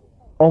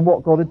on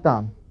what God had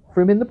done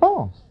for him in the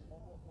past.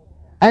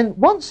 And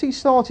once he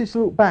started to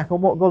look back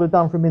on what God had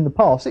done for him in the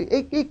past,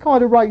 it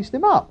kind of raised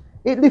him up.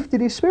 It lifted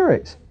his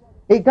spirits.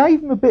 It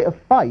gave him a bit of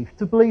faith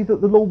to believe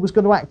that the Lord was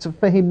going to act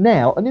for him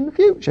now and in the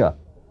future.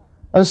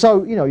 And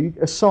so,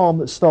 a psalm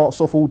that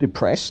starts off all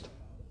depressed,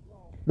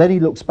 then he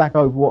looks back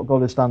over what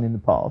God has done in the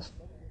past.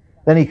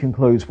 Then he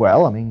concludes,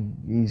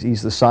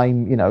 he's the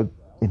same,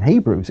 in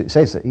Hebrews it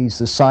says that he's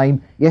the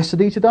same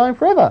yesterday, today and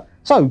forever.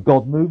 So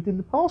God moved in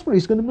the past, but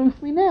he's going to move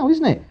for me now,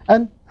 isn't it?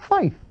 And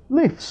faith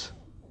lifts.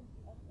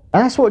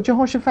 And that's what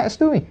Jehoshaphat's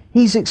doing.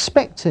 He's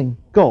expecting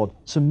God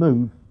to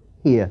move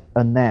here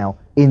and now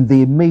in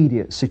the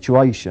immediate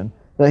situation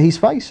that he's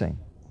facing.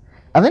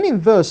 And then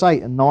in verse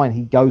 8 and 9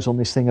 he goes on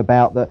this thing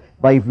about that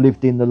they've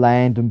lived in the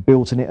land and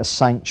built in it a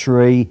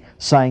sanctuary,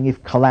 saying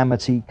if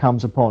calamity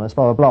comes upon us,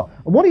 blah, blah, blah.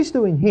 And what he's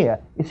doing here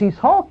is he's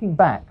harking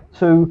back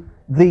to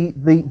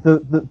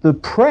the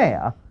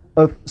prayer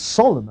of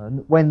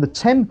Solomon when the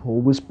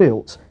temple was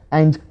built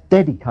and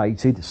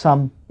dedicated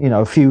some,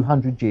 a few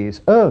hundred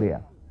years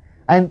earlier.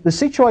 And the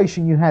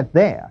situation you had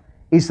there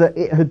is that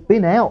it had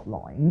been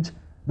outlined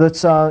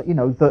that you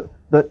know,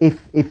 that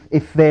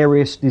if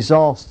various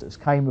disasters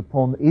came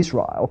upon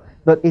Israel,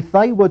 that if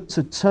they were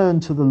to turn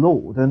to the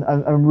Lord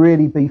and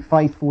really be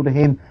faithful to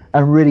Him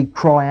and really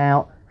cry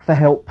out for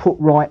help, put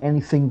right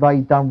anything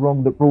they'd done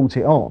wrong that brought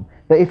it on,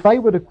 that if they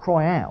were to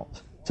cry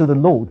out to the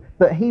Lord,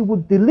 that He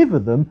would deliver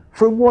them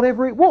from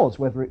whatever it was,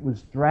 whether it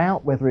was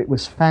drought, whether it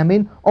was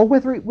famine, or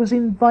whether it was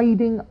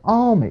invading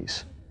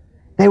armies.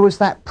 There was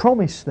that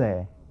promise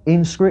there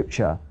in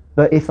Scripture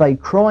that if they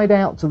cried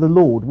out to the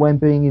Lord when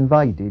being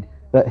invaded,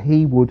 that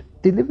He would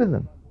deliver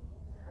them.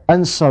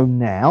 And so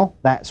now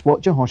that's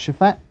what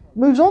Jehoshaphat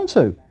moves on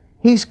to.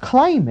 He's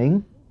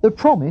claiming the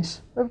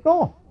promise of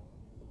God.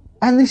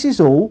 And this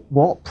is all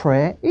what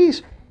prayer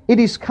is. It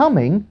is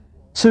coming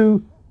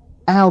to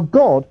our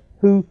God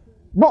who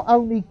not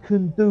only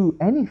can do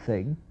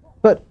anything,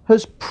 but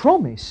has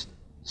promised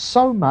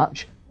so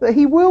much that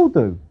He will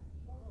do.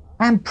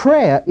 And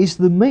prayer is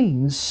the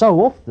means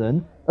so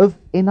often of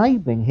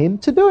enabling Him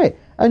to do it.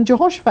 And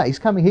Jehoshaphat is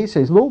coming here,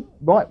 says, Lord,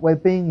 right, we're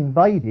being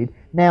invaded.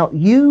 Now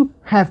you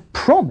have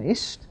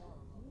promised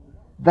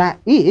that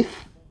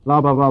if blah,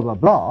 blah, blah, blah,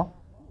 blah,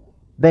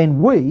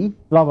 then we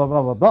blah, blah,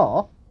 blah, blah,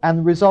 blah, and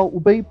the result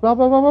will be blah,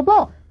 blah, blah, blah,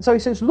 blah. So he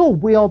says,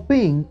 Lord, we are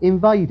being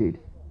invaded.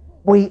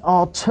 We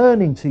are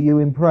turning to you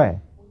in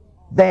prayer.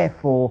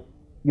 Therefore,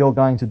 you're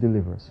going to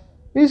deliver us.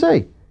 You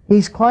see,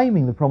 he's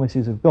claiming the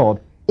promises of God,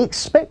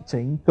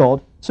 expecting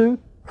God to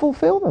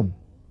fulfill them.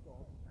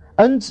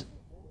 And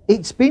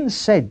it's been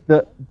said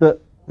that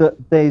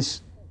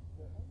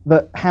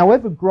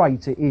however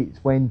great it is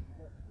when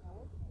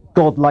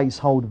God lays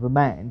hold of a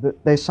man,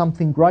 that there's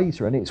something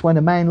greater, and it's when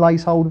a man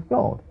lays hold of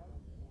God.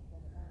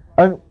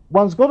 And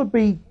one's got to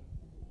be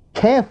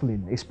careful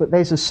in this, but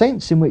there's a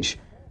sense in which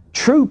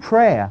true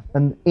prayer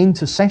and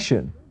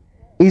intercession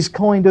is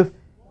kind of,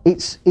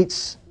 it's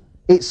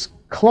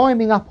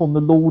climbing up on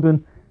the Lord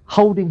and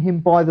holding Him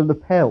by the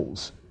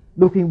lapels,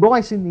 looking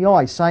right in the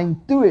eye,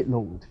 saying, "Do it,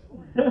 Lord."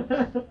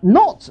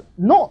 Not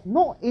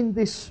in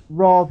this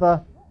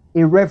rather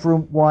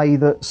irreverent way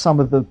that some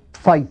of the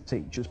faith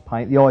teachers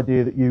paint, the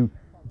idea that you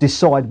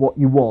decide what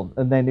you want,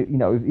 and then, you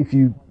know, if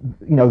you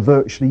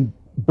virtually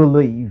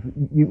believe,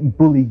 you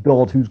bully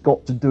God who's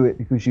got to do it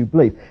because you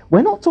believe.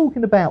 We're not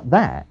talking about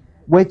that.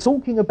 We're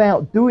talking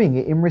about doing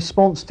it in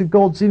response to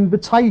God's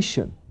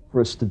invitation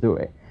for us to do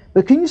it.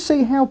 But can you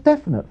see how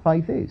definite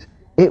faith is?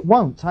 It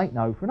won't take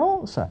no for an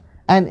answer.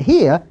 And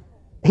here,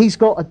 he's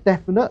got a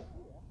definite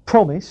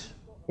promise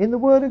in the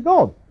Word of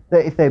God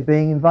that if they're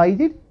being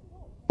invaded,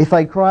 if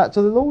they cry out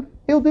to the Lord,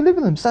 He'll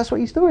deliver them. So that's what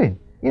He's doing.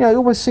 You know, it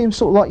almost seems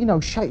sort of like, you know,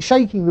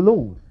 shaking the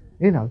Lord.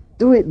 You know,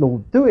 do it,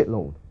 Lord, do it,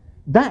 Lord.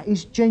 That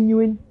is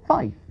genuine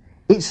faith.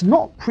 It's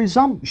not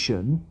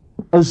presumption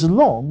as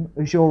long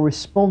as you're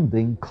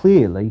responding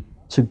clearly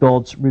to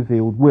God's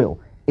revealed will.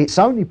 It's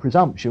only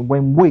presumption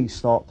when we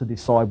start to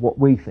decide what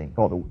we think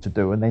God ought to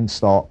do and then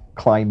start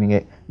claiming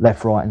it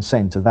left, right and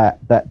centre.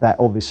 That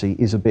obviously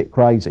is a bit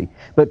crazy.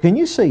 But can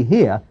you see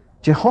here,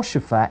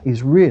 Jehoshaphat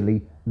is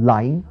really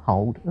laying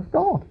hold of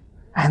God.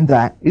 And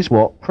that is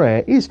what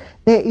prayer is.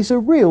 There is a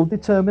real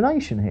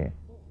determination here.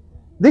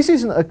 This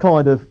isn't a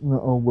kind of,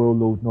 oh, well,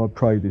 Lord, no, I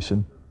pray this,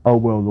 and, oh,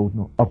 well, Lord,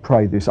 no, I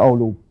pray this, oh,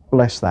 Lord,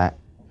 bless that.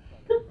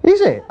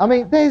 Is it? I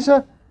mean, there's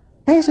an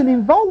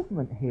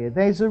involvement here.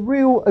 There's a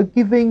real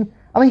giving.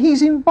 I mean,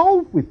 he's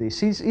involved with this.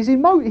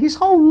 His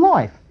whole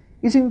life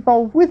is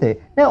involved with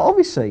it. Now,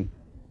 obviously,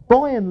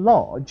 by and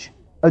large,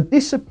 a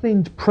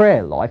disciplined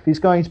prayer life is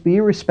going to be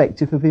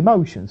irrespective of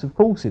emotions. Of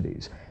course it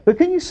is. But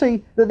can you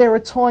see that there are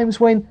times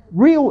when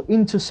real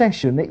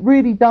intercession, it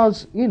really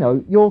does, you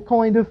know, you're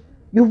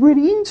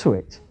really into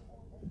it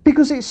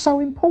because it's so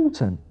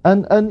important,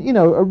 and you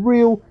know, a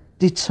real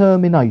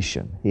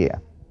determination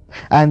here.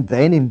 And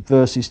then in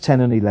verses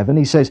 10 and 11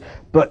 he says,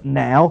 "But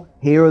now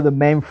here are the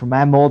men from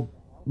Ammon,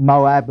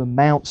 Moab and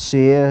Mount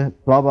Seir,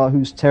 blah blah,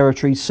 whose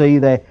territory, see,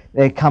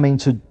 they're coming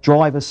to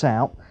drive us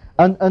out."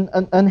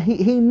 And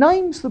he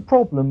names the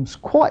problems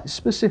quite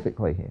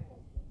specifically here.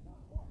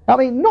 I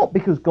mean, not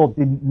because God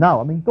didn't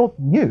know. I mean, God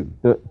knew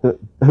that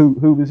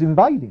who was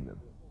invading them.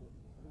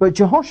 But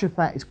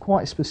Jehoshaphat is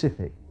quite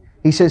specific.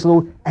 He says,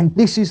 "Lord, and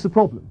this is the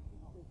problem.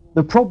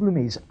 The problem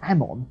is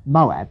Ammon,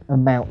 Moab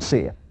and Mount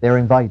Seir. They're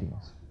invading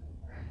us."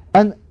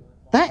 And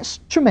that's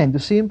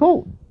tremendously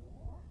important.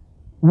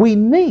 We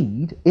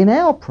need, in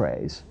our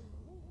prayers,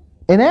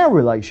 in our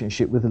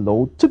relationship with the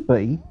Lord, to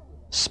be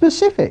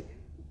specific.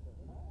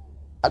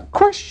 A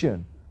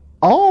question: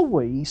 are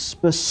we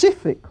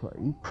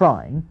specifically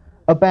praying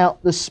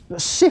about the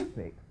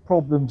specific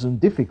problems and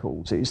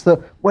difficulties that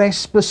we're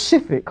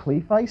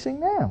specifically facing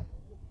now?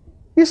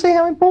 You see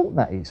how important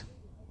that is?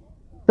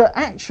 That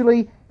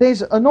actually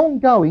there's an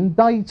ongoing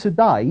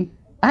day-to-day,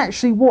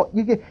 actually what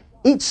you get,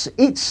 it's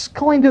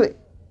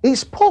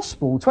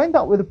possible to end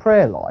up with a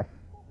prayer life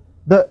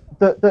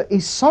that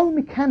is so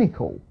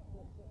mechanical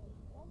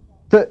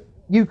that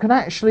you can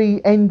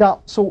actually end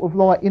up sort of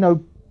like, you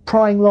know,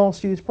 praying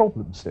last year's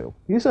problems still.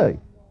 You see?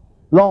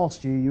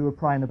 Last year you were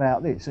praying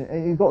about this.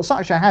 You've got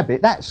such a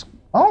habit, that's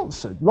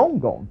answered, long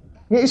gone.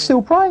 Yet you're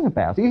still praying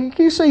about it.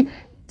 You see,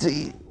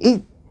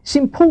 It's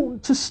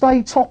important to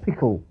stay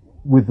topical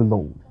with the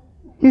Lord.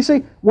 You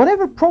see,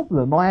 whatever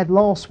problem I had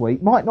last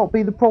week might not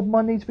be the problem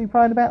I need to be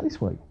praying about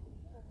this week.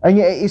 And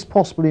yet it is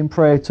possible in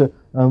prayer to,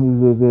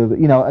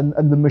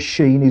 and the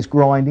machine is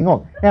grinding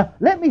on. Now,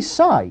 let me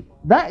say,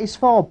 that is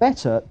far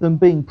better than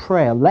being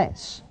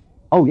prayerless.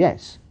 Oh,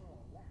 yes.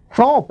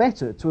 Far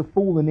better to have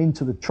fallen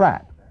into the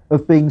trap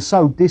of being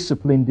so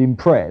disciplined in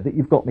prayer that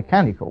you've got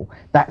mechanical.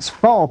 That's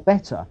far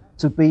better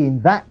to be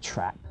in that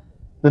trap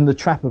than the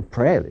trap of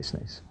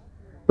prayerlessness.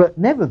 But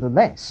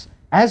nevertheless,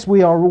 as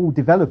we are all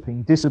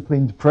developing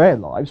disciplined prayer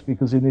lives,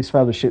 because in this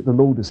fellowship the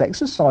Lord has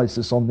exercised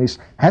us on this,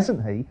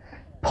 hasn't he?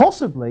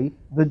 Possibly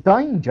the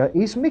danger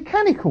is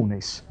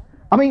mechanicalness.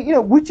 I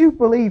mean, would you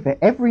believe it?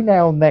 Every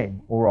now and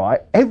then, all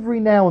right, every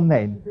now and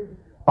then,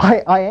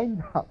 I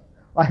end up,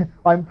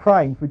 I'm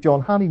praying for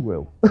John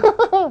Honeywell,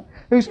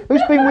 who's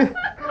been with,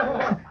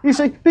 you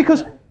see,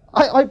 because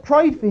I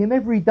prayed for him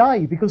every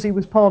day because he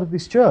was part of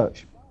this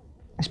church.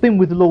 He's been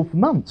with the Lord for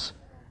months.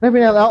 And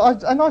every now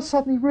and then, I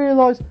suddenly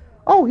realised,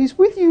 oh, he's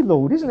with you,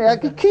 Lord, isn't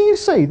he? Can you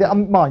see that?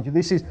 Mind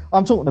you,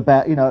 I'm talking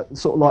about,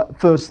 sort of like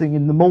first thing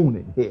in the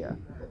morning here.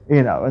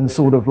 And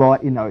sort of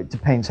like, it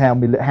depends how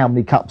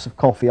many cups of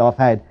coffee I've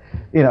had,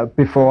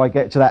 before I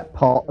get to that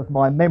part of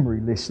my memory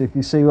list, if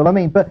you see what I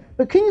mean. But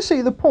can you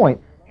see the point?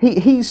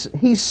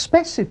 He's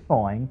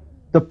specifying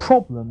the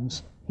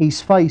problems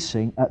he's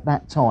facing at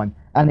that time,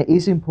 and it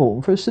is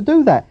important for us to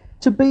do that,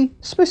 to be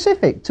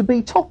specific, to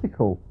be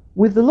topical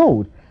with the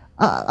Lord.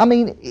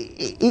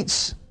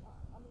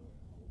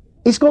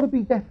 It's got to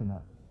be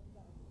definite.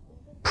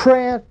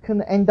 Prayer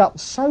can end up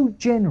so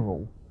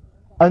general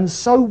and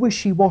so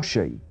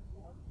wishy-washy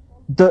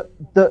that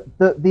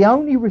the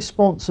only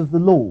response of the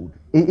Lord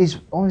is,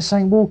 I'm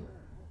saying, well,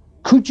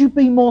 could you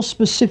be more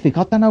specific?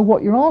 I don't know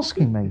what you're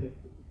asking me.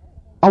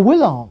 I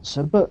will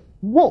answer, but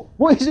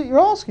what is it you're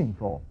asking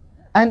for?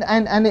 And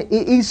it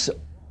is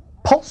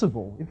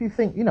possible, if you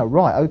think,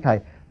 right,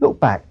 okay, look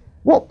back.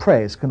 What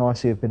prayers can I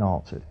see have been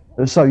answered?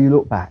 And so you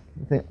look back,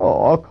 you think,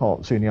 oh, I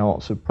can't see any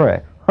answered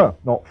prayer.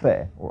 Not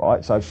fair, all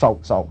right, so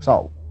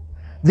salt.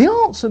 The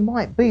answer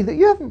might be that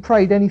you haven't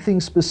prayed anything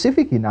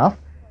specific enough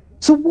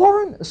to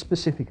warrant a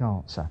specific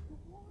answer.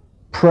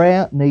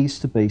 Prayer needs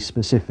to be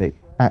specific.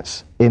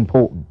 That's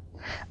important.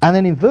 And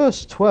then in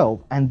verse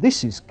 12, and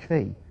this is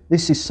key,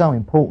 this is so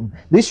important,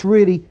 this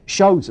really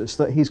shows us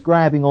that his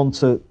grabbing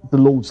onto the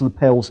Lord's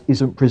lapels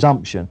isn't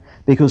presumption,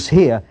 because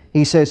here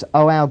he says,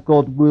 "O our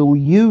God, will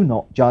you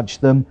not judge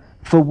them?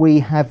 For we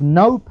have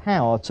no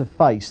power to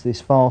face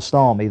this vast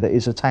army that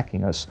is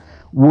attacking us.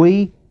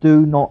 We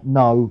do not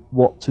know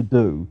what to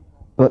do,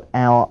 but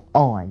our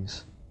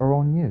eyes are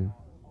on you."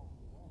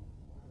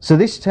 So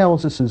this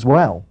tells us as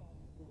well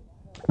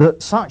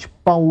that such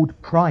bold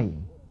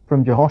praying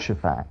from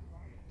Jehoshaphat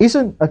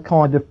isn't a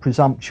kind of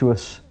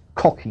presumptuous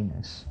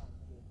cockiness.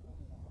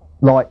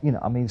 Like,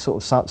 sort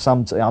of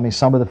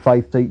some of the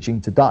faith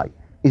teaching today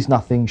is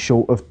nothing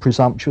short of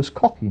presumptuous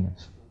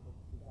cockiness.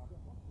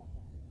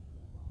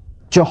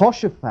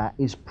 Jehoshaphat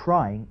is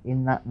praying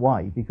in that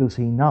way because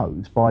he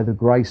knows, by the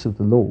grace of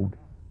the Lord,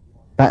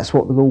 that's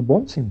what the Lord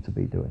wants him to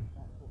be doing.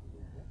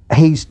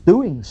 He's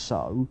doing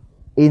so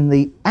in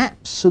the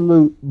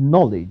absolute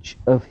knowledge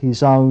of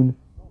his own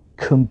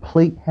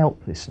complete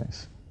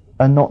helplessness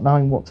and not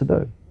knowing what to do.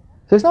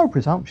 So there's no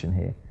presumption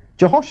here.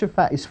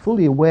 Jehoshaphat is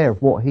fully aware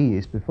of what he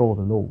is before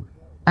the Lord.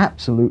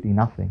 Absolutely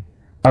nothing.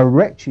 A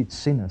wretched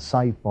sinner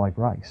saved by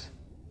grace.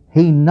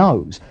 He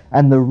knows,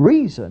 and the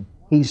reason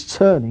he's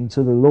turning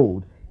to the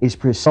Lord is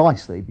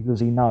precisely because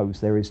he knows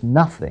there is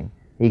nothing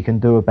he can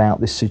do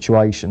about this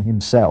situation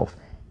himself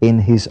in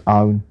his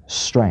own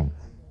strength.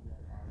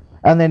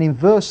 And then in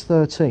verse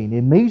 13,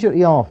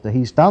 immediately after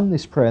he's done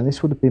this prayer, and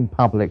this would have been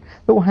public,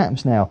 look what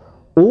happens now.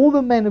 All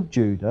the men of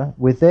Judah,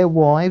 with their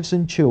wives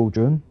and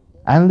children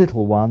and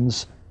little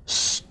ones,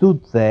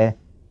 stood there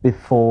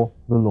before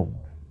the Lord.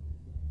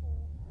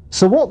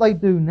 So what they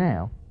do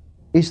now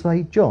is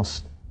they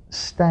just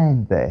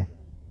stand there.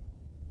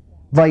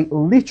 They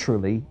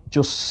literally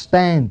just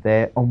stand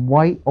there and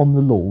wait on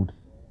the Lord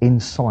in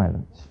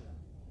silence.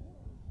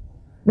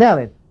 Now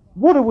then,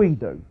 what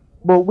do?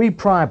 Well, we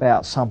pray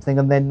about something,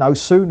 and then no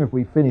sooner have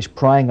we finished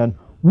praying and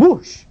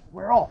whoosh,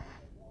 we're off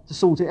to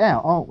sort it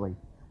out, aren't we?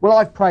 Well,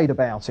 I've prayed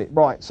about it.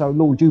 Right, so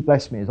Lord, you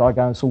bless me as I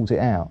go and sort it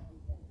out.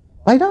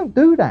 They don't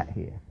do that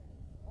here.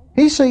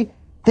 You see,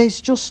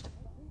 there's just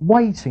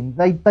waiting.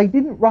 They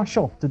didn't rush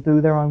off to do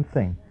their own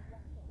thing.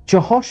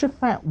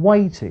 Jehoshaphat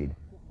waited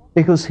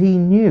because he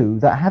knew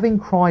that having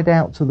cried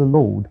out to the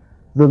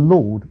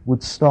Lord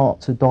would start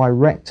to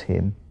direct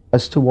him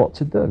as to what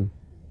to do.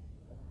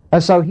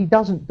 And so he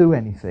doesn't do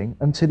anything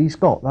until he's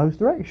got those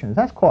directions.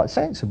 That's quite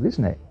sensible,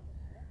 isn't it?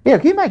 Yeah,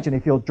 can you imagine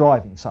if you're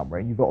driving somewhere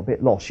and you've got a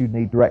bit lost, you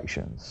need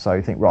directions. So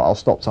you think, right, I'll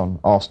stop and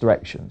ask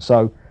directions.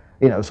 So,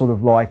 sort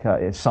of like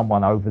if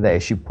someone over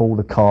there, you pull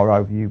the car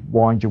over, you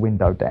wind your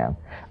window down.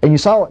 And you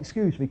say, oh,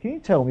 excuse me, can you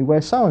tell me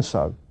where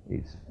so-and-so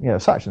is?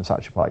 Such and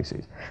such a place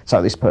is.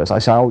 So this person,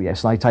 they say, oh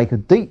yes, and they take a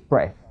deep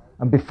breath.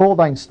 And before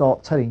they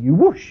start telling you,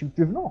 whoosh, you've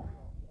driven off.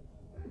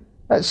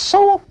 That's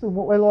so often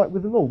what we're like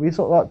with the Lord. We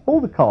sort of like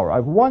pull the car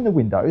over, wind the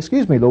window,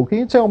 excuse me, Lord, can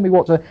you tell me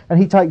what to... And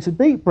he takes a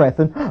deep breath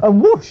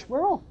and whoosh,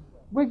 we're off.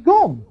 We're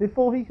gone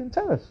before he can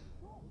tell us.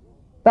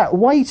 That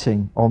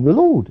waiting on the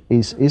Lord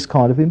is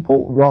kind of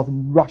important, rather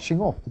than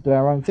rushing off to do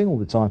our own thing all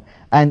the time.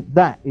 And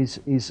that is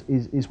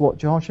what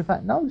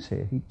Jehoshaphat knows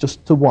here. He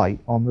just to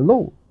wait on the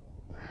Lord.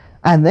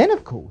 And then,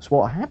 of course,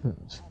 what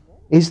happens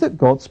is that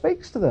God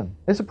speaks to them.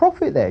 There's a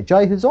prophet there,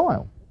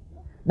 Jahaziel.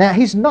 Now,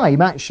 his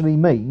name actually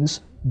means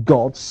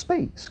God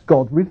speaks.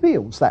 God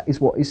reveals. That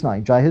is what his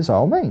name,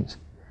 Jahaziel, means.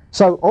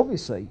 So,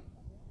 obviously,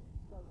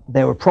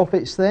 there are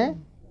prophets there,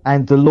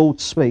 and the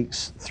Lord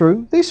speaks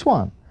through this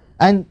one.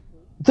 And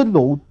the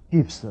Lord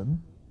gives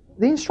them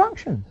the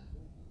instructions.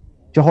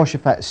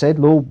 Jehoshaphat said,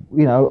 Lord,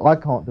 I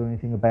can't do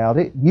anything about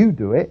it. You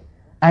do it.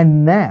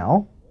 And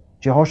now,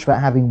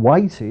 Jehoshaphat, having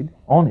waited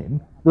on him,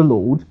 the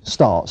Lord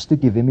starts to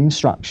give him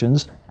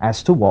instructions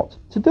as to what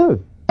to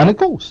do. And of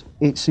course,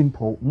 it's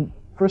important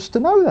for us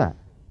to know that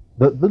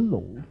the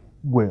Lord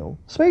will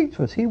speak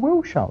to us. He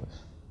will show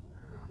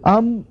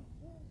us.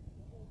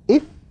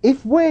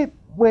 If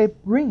we're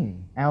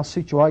bringing our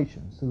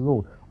situations to the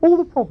Lord, all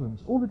the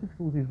problems, all the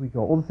difficulties we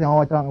got, all the things,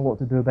 I don't know what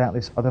to do about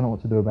this, I don't know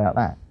what to do about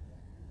that.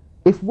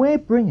 If we're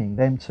bringing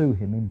them to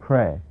him in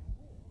prayer,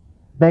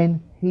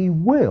 then he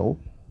will,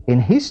 in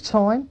his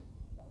time,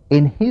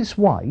 in his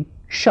way,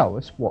 show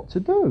us what to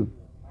do.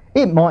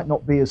 It might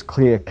not be as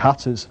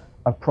clear-cut as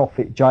a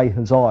prophet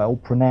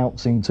Jahaziel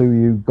pronouncing to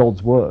you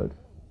God's word.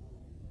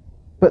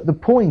 But the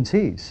point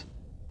is,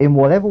 in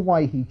whatever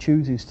way he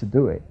chooses to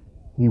do it,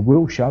 he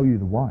will show you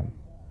the way.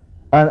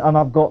 And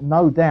I've got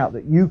no doubt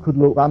that you could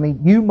look,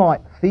 you might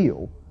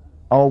feel,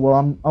 oh,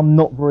 well, I'm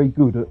not very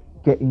good at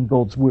getting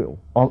God's will.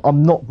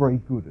 I'm not very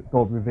good at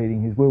God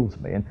revealing his will to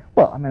me. And,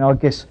 well, I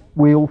guess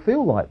we all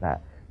feel like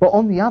that. But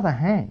on the other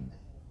hand,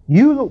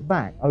 you look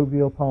back over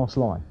your past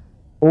life,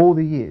 all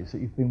the years that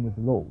you've been with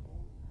the Lord,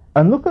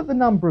 and look at the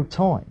number of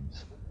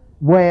times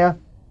where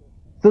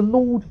the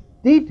Lord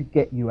did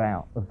get you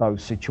out of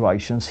those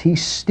situations. He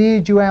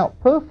steered you out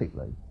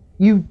perfectly.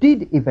 You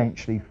did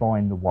eventually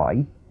find the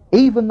way,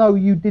 even though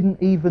you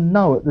didn't even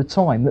know at the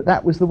time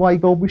that was the way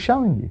God was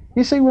showing you.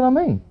 You see what I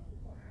mean?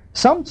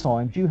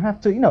 Sometimes you have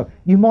to,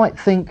 you might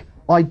think,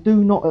 I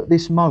do not at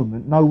this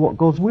moment know what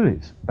God's will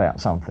is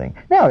about something.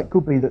 Now, it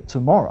could be that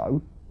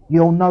tomorrow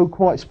you'll know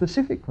quite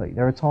specifically.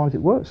 There are times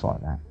it works like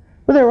that.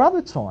 But there are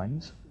other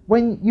times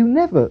when you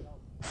never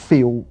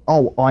feel,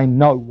 oh, I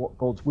know what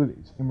God's will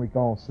is in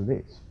regards to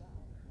this.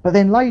 But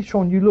then later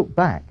on you look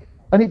back,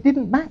 and it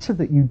didn't matter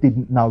that you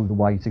didn't know the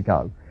way to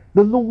go.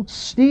 The Lord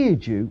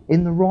steered you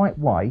in the right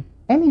way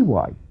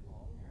anyway.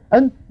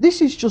 And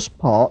this is just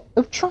part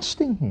of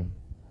trusting him.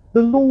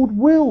 The Lord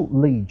will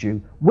lead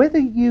you, whether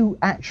you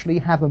actually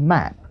have a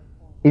map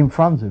in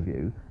front of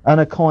you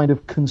and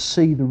can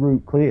see the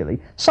route clearly.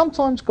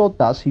 Sometimes God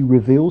does, he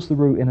reveals the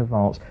route in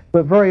advance,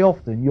 but very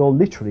often you're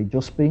literally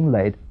just being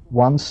led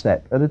one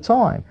step at a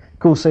time. Of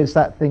course, there's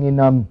that thing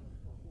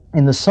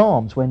in the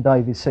Psalms when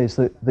David says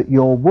that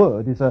your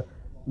word is a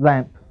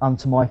lamp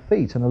unto my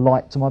feet and a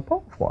light to my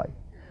pathway.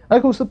 And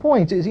of course the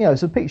point is,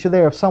 it's a picture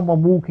there of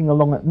someone walking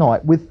along at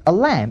night with a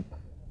lamp,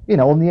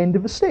 on the end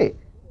of a stick.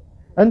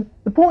 And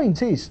the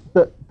point is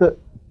that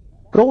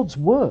God's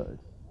word,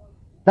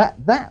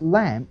 that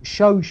lamp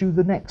shows you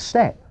the next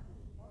step.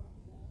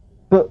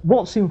 But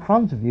what's in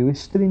front of you is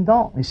still in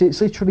darkness.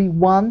 It's literally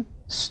one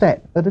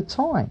step at a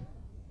time.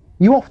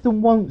 You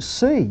often won't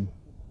see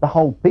the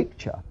whole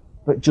picture,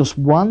 but just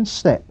one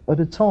step at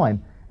a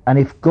time. And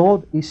if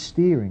God is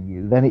steering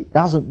you, then it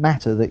doesn't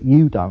matter that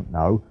you don't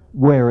know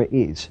where it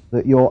is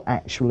that you're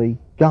actually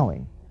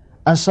going.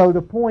 And so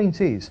the point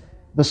is,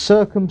 the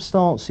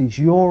circumstances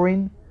you're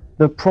in,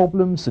 the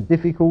problems, the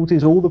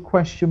difficulties, all the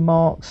question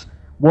marks,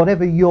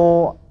 whatever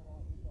your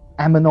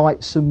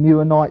Ammonites and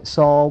Meunites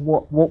are,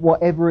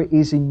 whatever it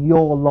is in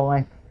your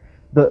life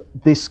that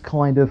this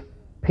kind of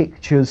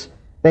pictures,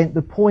 then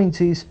the point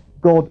is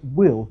God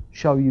will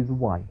show you the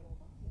way.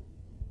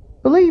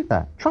 Believe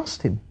that.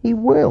 Trust him. He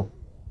will.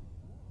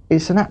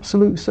 It's an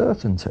absolute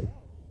certainty.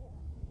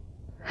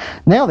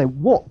 Now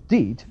then, what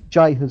did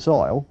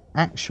Jahaziel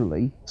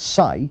actually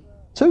say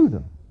to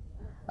them?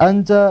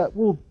 And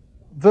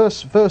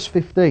verse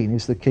 15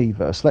 is the key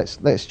verse.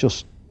 Let's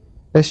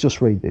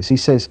just read this. He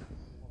says,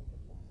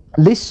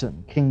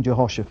 "Listen, King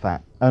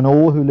Jehoshaphat, and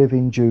all who live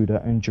in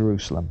Judah and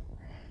Jerusalem.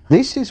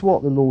 This is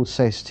what the Lord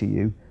says to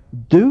you.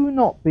 Do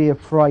not be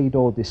afraid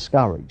or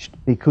discouraged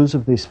because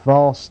of this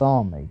vast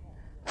army,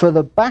 for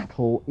the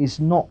battle is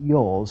not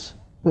yours,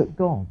 but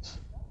God's."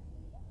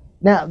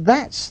 Now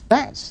that's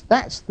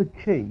the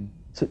key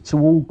to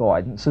all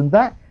guidance, and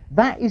that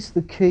is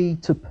the key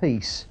to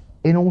peace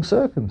in all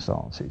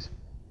circumstances.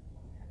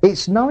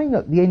 It's knowing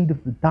at the end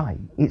of the day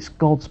it's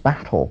God's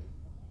battle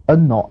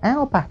and not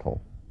our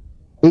battle.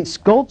 It's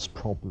God's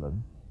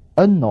problem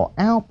and not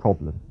our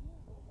problem.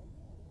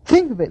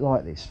 Think of it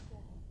like this.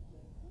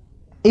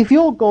 If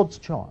you're God's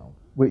child,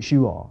 which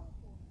you are,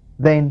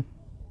 then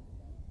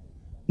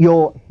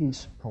you're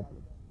his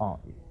problem,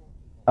 aren't you?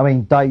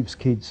 Dave's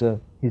kids are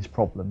his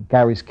problem.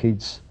 Gary's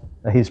kids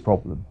are his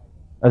problem,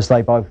 as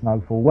they both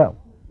know full well.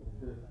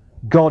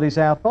 God is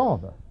our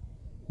Father.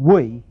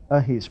 We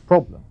are his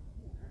problem.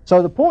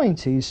 So the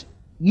point is,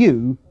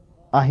 you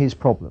are his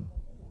problem.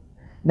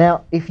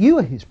 Now, if you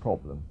are his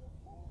problem,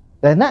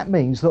 then that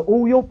means that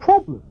all your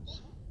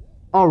problems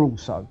are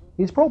also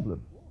his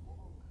problem.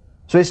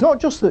 So it's not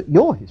just that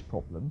you're his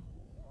problem,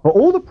 but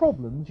all the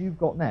problems you've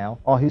got now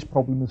are his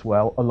problem as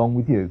well, along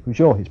with you, because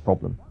you're his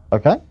problem.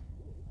 Okay?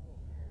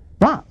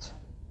 But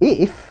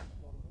if,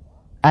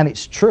 and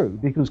it's true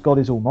because God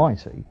is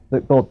almighty,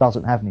 that God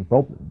doesn't have any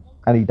problems,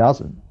 and he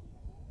doesn't,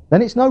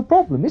 then it's no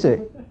problem, is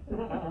it?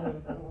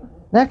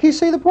 Now, can you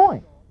see the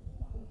point?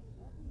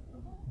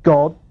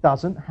 God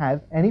doesn't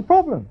have any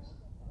problems.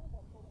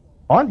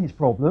 I'm his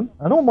problem,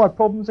 and all my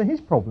problems are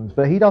his problems,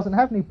 but he doesn't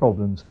have any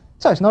problems.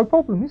 So it's no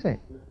problem, is it?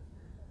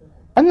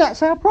 And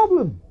that's our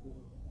problem.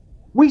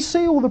 We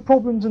see all the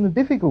problems and the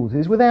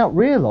difficulties without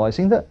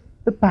realising that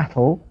the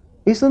battle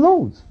is the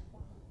Lord's.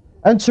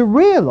 And to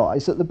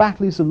realise that the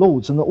battle is the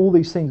Lord's and that all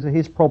these things are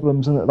his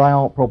problems and that they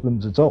aren't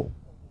problems at all.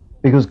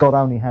 Because God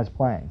only has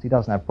plans. He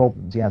doesn't have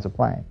problems, he has a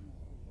plan.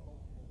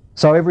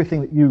 So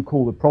everything that you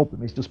call the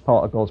problem is just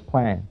part of God's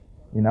plan,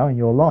 you know, in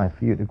your life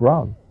for you to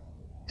grow.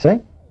 See?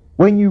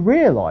 When you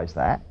realise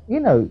that, you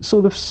know,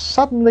 sort of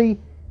suddenly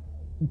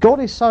God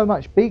is so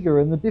much bigger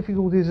and the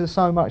difficulties are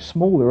so much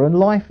smaller and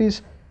life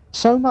is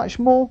so much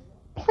more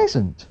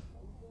pleasant.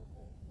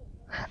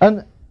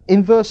 And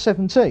in verse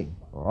 17,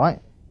 all right,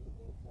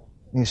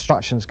 the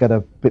instructions get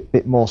a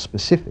bit more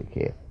specific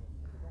here.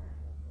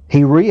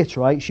 He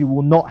reiterates you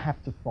will not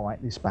have to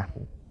fight this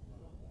battle.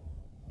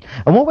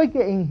 And what we're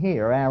getting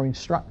here, our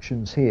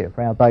instructions here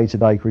for our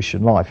day-to-day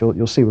Christian life,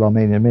 you'll see what I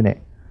mean in a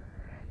minute.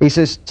 He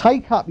says,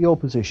 take up your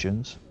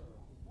positions,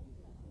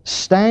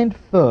 stand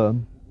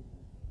firm,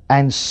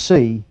 and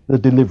see the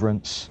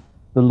deliverance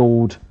the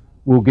Lord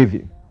will give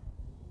you.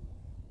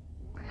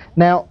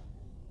 Now,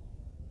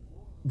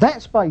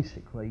 that's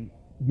basically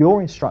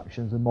your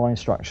instructions and my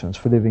instructions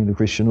for living the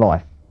Christian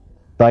life,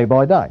 day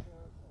by day.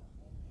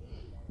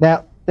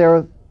 Now, there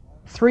are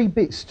 3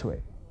 bits to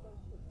it,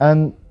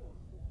 and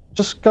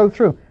just go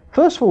through.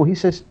 First of all, he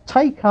says,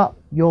 take up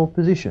your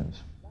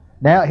positions.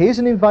 Now, here's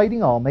an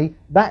invading army.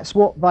 That's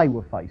what they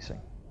were facing.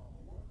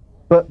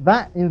 But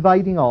that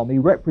invading army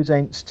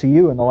represents to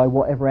you and I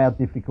whatever our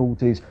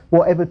difficulties,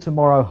 whatever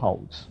tomorrow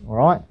holds, all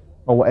right?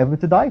 Or whatever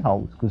today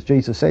holds, because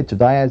Jesus said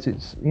today has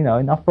its, you know,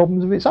 enough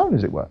problems of its own,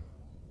 as it were.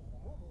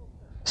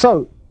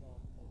 So,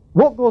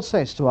 what God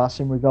says to us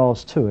in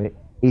regards to it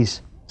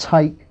is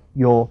take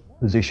your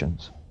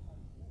positions.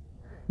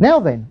 Now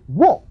then,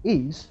 what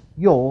is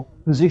your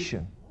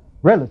position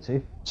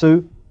relative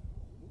to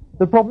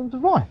the problems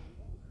of life?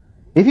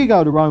 If you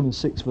go to Romans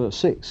 6 verse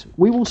 6,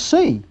 we will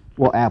see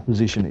what our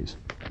position is.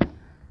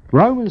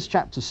 Romans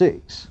chapter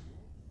 6.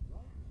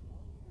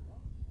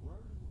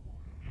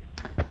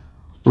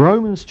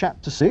 Romans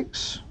chapter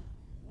 6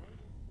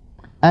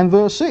 and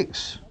verse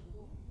 6.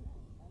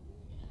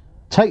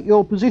 Take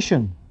your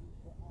position.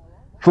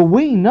 For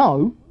we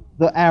know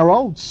that our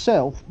old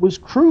self was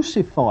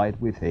crucified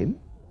with him,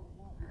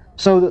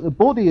 so that the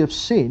body of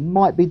sin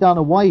might be done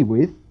away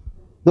with,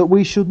 that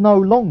we should no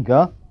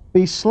longer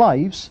be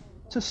slaves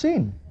to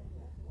sin.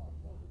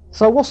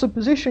 So what's the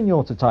position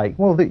you're to take?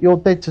 Well, that you're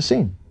dead to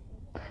sin.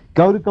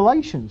 Go to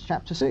Galatians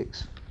chapter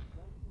 6.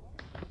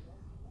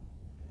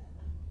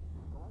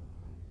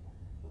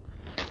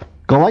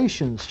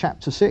 Galatians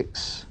chapter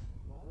 6.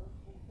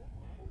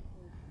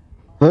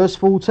 Verse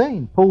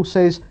 14, Paul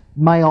says,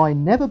 may I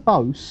never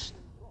boast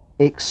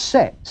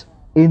except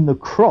in the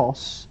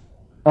cross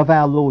of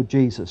our Lord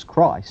Jesus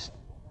Christ,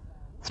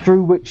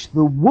 through which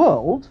the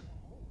world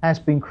has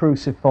been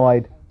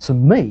crucified to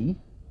me,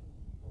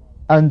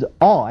 and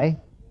I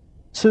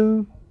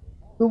to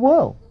the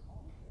world.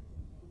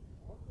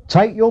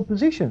 Take your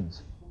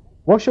positions.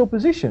 What's your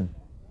position?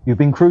 You've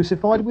been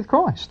crucified with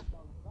Christ.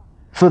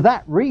 For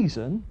that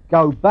reason,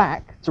 go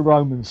back to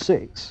Romans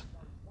 6.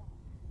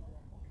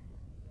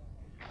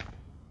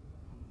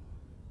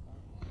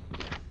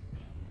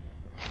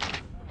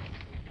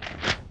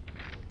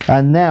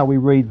 And now we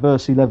read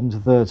verse 11 to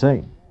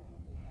 13.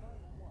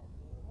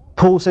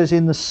 Paul says,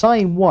 in the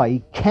same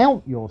way,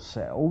 count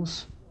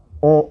yourselves,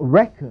 or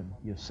reckon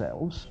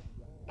yourselves.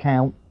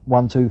 Count,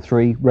 1, 2,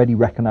 3, ready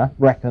reckoner,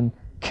 reckon,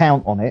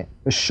 count on it,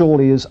 as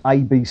surely as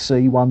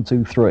ABC, 1,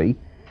 2, 3.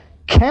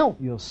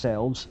 Count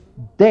yourselves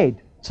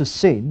dead to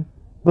sin,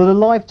 but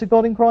alive to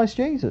God in Christ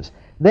Jesus.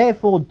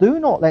 Therefore do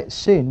not let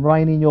sin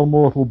reign in your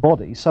mortal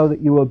body, so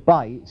that you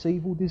obey its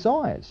evil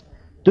desires.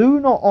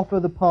 Do not offer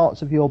the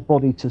parts of your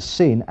body to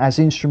sin as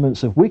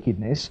instruments of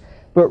wickedness,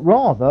 but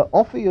rather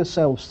offer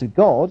yourselves to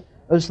God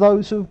as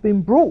those who have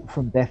been brought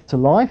from death to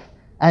life,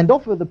 and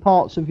offer the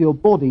parts of your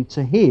body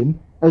to him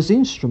as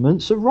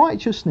instruments of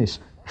righteousness.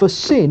 For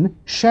sin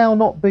shall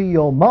not be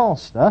your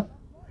master,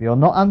 for you're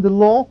not under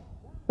law,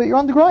 but you're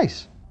under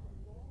grace.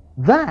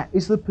 That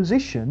is the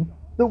position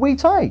that we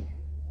take,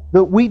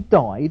 that we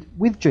died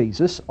with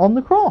Jesus on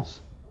the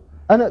cross.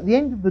 And at the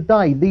end of the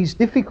day, these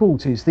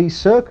difficulties, these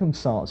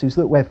circumstances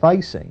that we're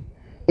facing,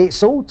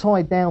 It's all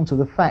tied down to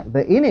the fact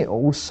that in it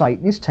all,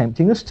 Satan is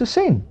tempting us to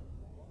sin.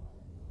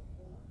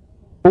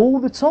 All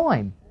the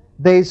time.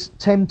 There's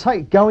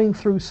going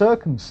through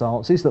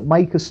circumstances that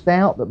make us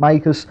doubt, that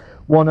make us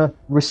want to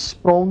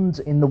respond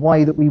in the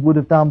way that we would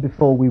have done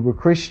before we were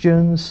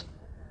Christians.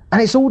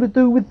 And it's all to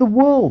do with the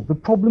world, the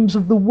problems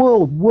of the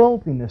world,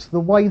 worldliness, the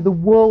way the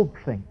world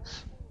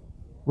thinks,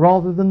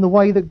 rather than the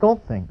way that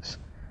God thinks.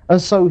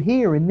 And so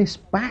here in this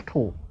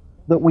battle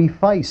that we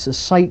face as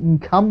Satan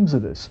comes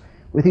at us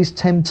with his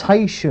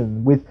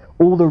temptation, with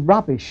all the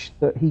rubbish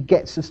that he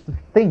gets us to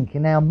think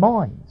in our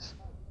minds,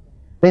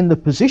 then the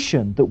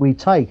position that we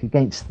take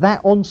against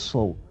that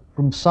onslaught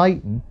from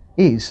Satan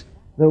is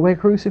that we're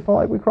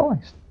crucified with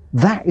Christ.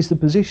 That is the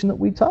position that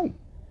we take.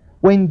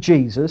 When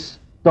Jesus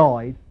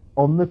died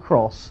on the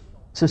cross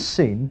to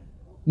sin,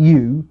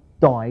 you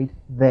died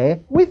there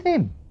with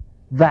him.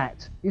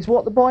 That is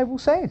what the Bible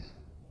says.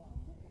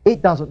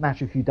 It doesn't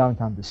matter if you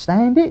don't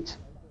understand it.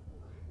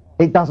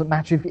 It doesn't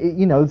matter if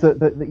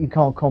that you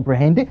can't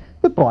comprehend it.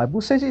 The Bible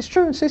says it's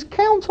true and says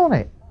count on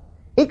it.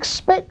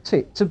 Expect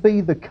it to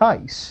be the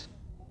case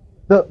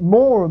that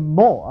more and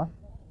more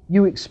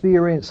you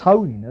experience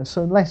holiness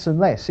and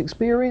less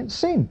experience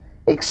sin.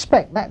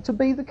 Expect that to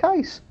be the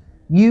case.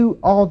 You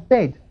are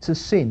dead to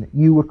sin.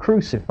 You were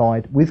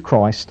crucified with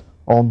Christ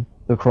on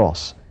the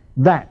cross.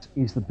 That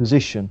is the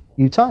position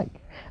you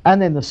take. And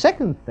then the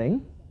second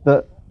thing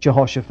that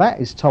Jehoshaphat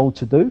is told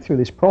to do through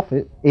this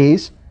prophet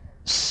is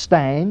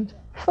stand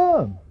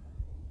firm.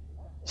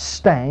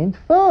 Stand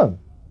firm.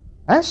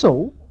 That's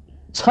all.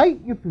 Take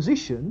your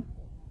position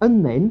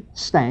and then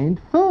stand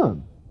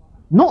firm.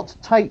 Not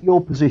take your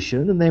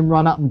position and then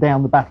run up and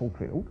down the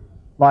battlefield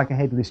like a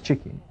headless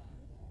chicken.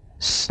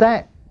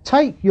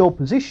 Take your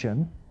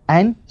position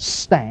and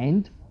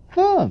stand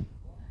firm.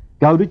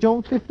 Go to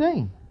John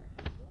 15.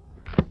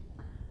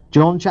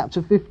 John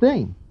chapter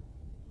 15.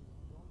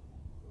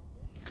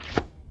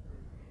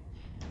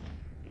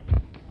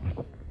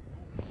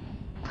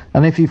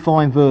 And if you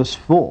find verse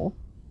 4,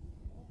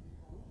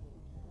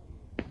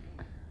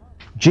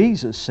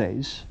 Jesus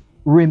says,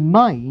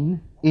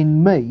 "Remain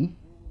in me,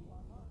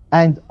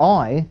 and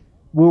I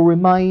will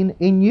remain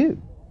in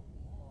you.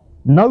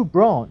 No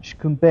branch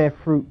can bear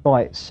fruit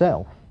by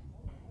itself.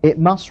 It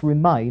must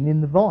remain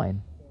in the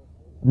vine.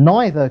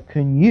 Neither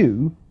can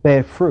you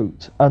bear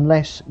fruit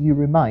unless you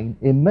remain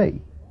in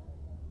me.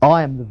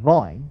 I am the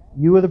vine,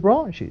 you are the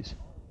branches.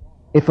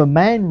 If a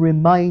man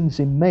remains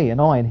in me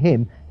and I in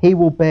him, he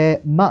will bear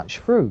much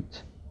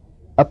fruit.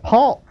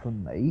 Apart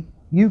from me,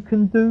 you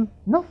can do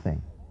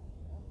nothing."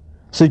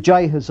 So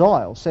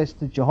Jehaziel says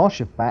to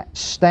Jehoshaphat,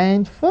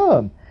 stand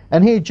firm.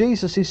 And here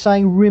Jesus is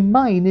saying,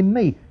 remain in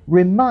me.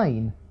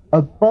 Remain,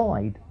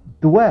 abide,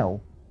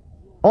 dwell.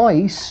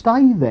 I.e.,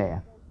 stay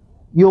there.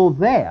 You're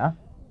there,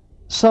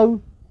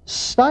 so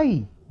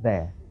stay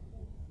there.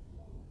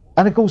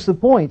 And of course the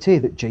point here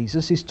that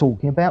Jesus is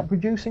talking about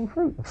producing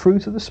fruit, the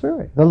fruit of the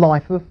Spirit, the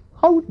life of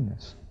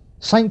holiness,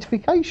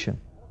 sanctification,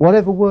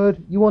 whatever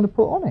word you want to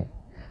put on it.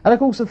 And of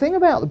course the thing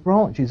about the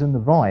branches and the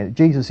vine,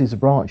 Jesus is the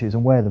branches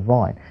and we're the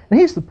vine. And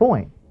here's the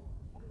point.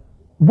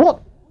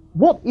 What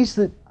is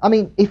the... I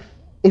mean,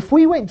 if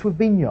we went to a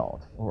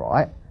vineyard, all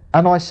right,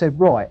 and I said,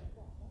 right,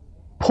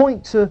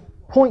 point to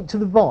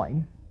the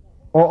vine,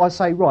 or I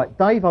say, right,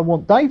 Dave, I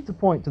want Dave to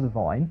point to the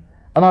vine,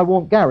 and I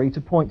want Gary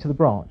to point to the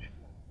branch.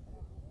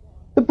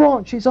 The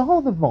branches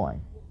are the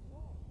vine.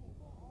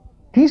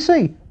 Can you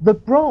see? The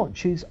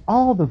branches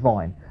are the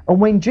vine. And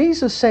when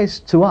Jesus says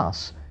to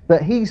us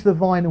that he's the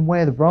vine and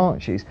we're the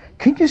branches,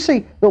 can you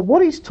see that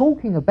what he's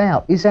talking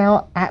about is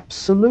our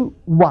absolute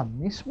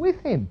oneness with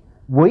him?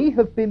 We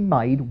have been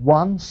made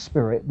one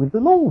spirit with the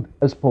Lord,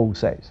 as Paul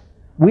says.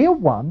 We are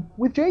one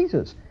with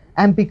Jesus.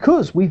 And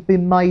because we've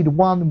been made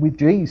one with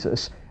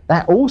Jesus,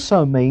 that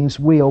also means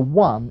we are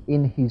one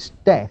in his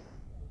death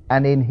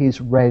and in his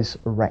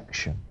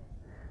resurrection.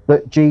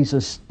 That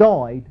Jesus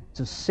died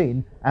to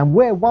sin, and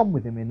we're one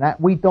with him in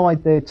that. We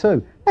died there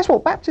too. That's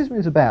what baptism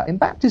is about. In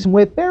baptism,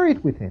 we're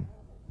buried with him.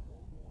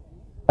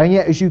 And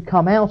yet, as you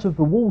come out of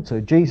the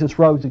water, Jesus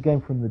rose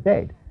again from the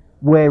dead.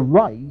 We're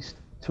raised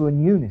to a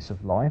newness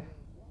of life,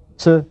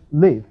 to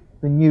live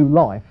the new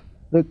life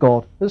that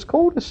God has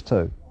called us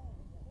to.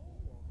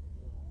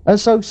 And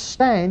so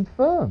stand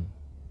firm,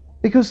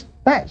 because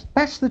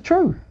that's the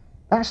truth.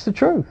 That's the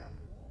truth.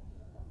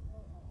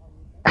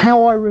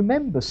 How I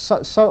remember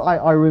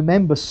I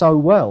remember so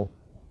well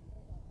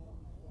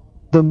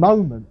the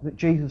moment that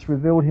Jesus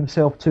revealed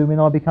himself to me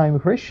and I became a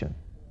Christian.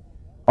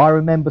 I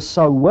remember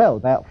so well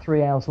about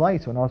 3 hours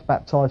later when I was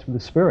baptized with the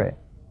Spirit.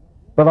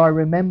 But I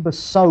remember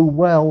so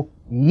well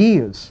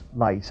years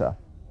later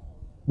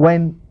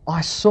when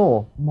I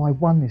saw my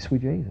oneness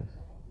with Jesus.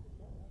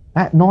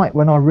 That night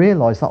when I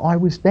realised that I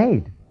was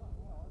dead.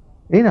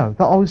 You know,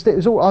 that I was dead.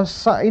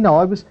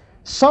 I was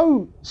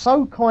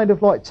so kind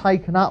of like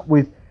taken up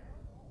with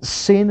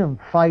sin and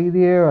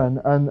failure and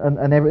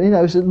everything. You know,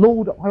 it was,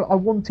 Lord, I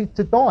wanted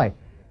to die.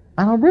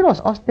 And I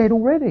realised I was dead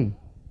already.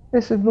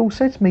 Yes, the Lord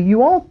said to me,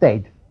 you are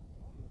dead.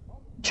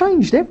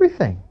 Changed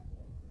everything.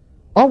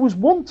 I was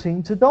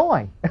wanting to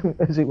die,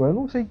 as it were. And the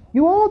Lord said,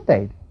 you are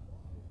dead.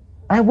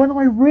 And when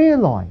I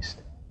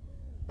realised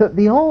that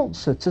the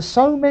answer to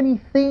so many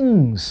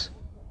things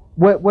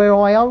where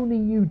I only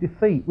knew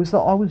defeat was that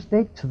I was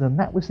dead to them,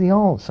 that was the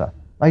answer.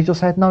 They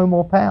just had no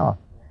more power.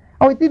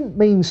 Oh, it didn't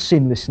mean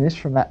sinlessness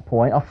from that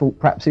point. I thought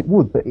perhaps it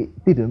would, but it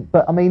didn't.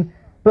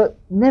 But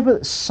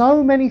never,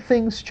 so many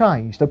things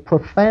changed, a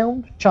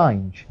profound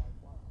change.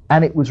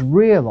 And it was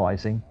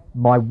realising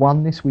my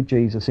oneness with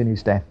Jesus in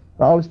his death,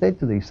 that I was dead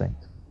to these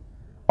things.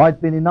 I'd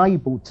been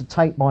enabled to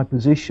take my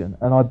position,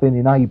 and I'd been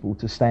enabled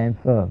to stand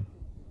firm.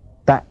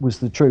 That was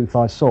the truth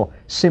I saw.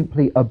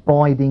 Simply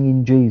abiding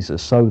in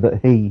Jesus so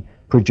that he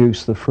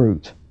produced the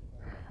fruit.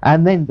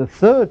 And then the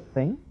third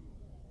thing,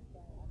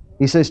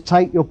 he says,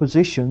 take your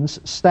positions,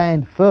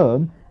 stand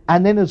firm,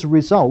 and then as a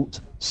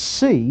result,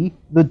 see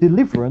the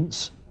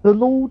deliverance the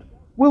Lord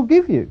will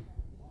give you.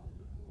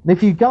 And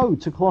if you go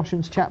to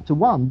Colossians chapter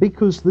 1,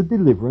 because the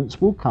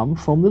deliverance will come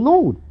from the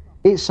Lord.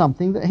 It's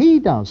something that he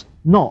does,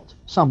 not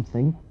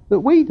something that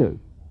we do.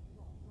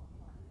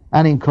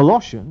 And in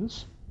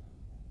Colossians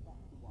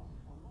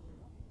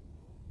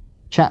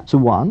chapter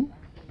 1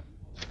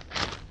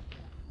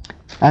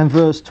 and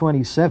verse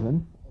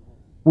 27,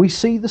 we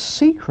see the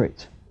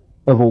secret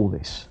of all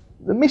this,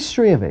 the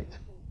mystery of it.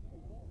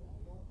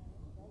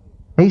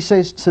 He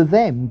says, to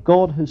them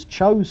God has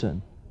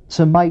chosen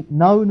to make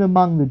known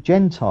among the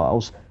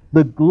Gentiles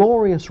the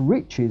glorious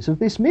riches of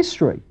this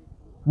mystery.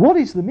 What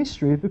is the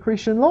mystery of the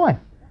Christian life?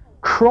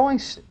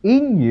 Christ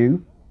in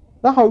you,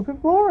 the hope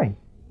of glory.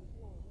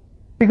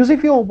 Because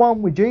if you're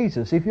one with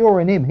Jesus, if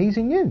you're in him, he's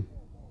in you.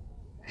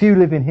 If you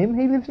live in him,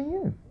 he lives in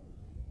you.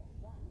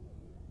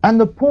 And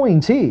the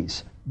point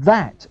is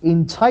that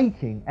in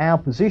taking our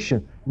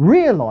position,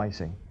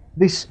 realising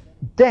this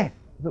death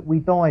that we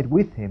died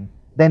with him,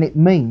 then it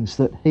means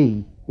that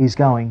he is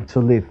going to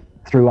live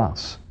through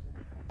us.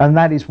 And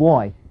that is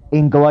why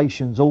in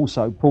Galatians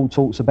also Paul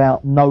talks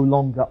about no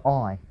longer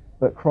I,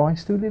 but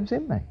Christ who lives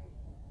in me.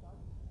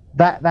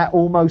 That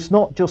almost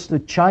not just a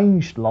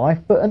changed life,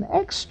 but an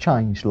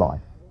exchanged life.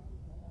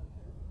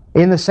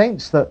 In the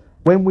sense that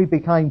when we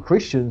became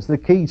Christians, the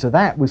key to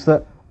that was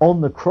that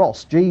on the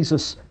cross,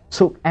 Jesus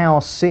took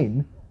our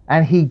sin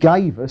and he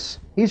gave us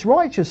his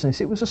righteousness.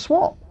 It was a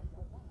swap.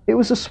 It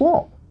was a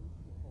swap.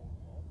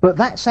 But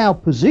that's our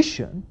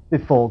position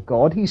before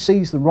God. He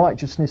sees the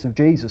righteousness of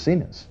Jesus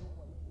in us.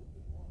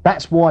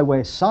 That's why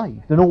we're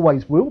saved and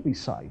always will be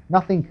saved.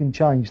 Nothing can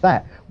change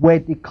that. We're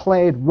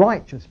declared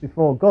righteous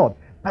before God.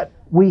 But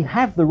we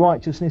have the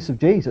righteousness of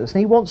Jesus, and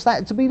he wants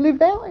that to be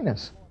lived out in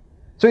us.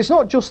 So it's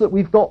not just that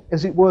we've got,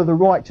 as it were, the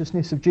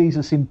righteousness of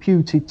Jesus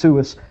imputed to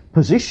us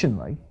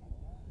positionally,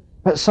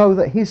 but so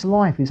that his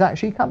life is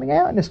actually coming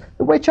out in us,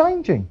 that we're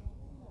changing,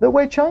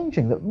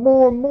 that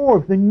more and more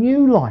of the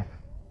new life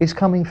is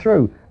coming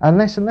through, and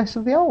less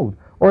of the old.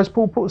 Or as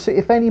Paul puts it,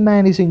 if any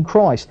man is in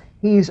Christ,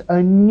 he is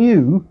a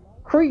new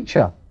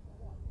creature.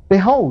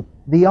 Behold,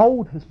 the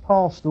old has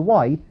passed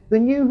away, the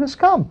new has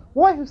come.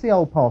 Why has the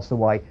old passed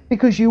away?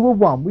 Because you were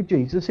one with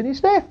Jesus in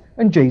his death,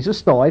 and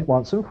Jesus died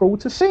once and for all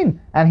to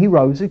sin, and he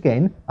rose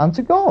again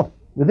unto God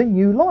with a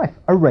new life,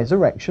 a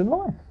resurrection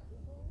life.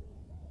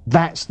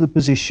 That's the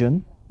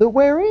position that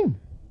we're in.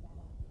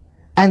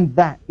 And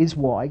that is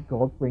why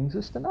God brings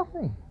us to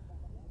nothing.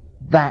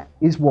 That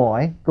is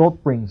why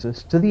God brings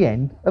us to the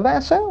end of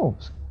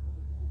ourselves.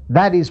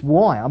 That is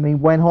why,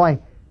 when I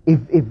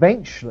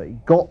eventually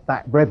got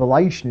that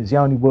revelation, is the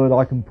only word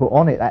I can put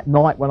on it, that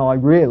night when I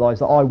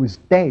realised that I was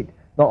dead,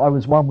 that I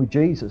was one with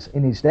Jesus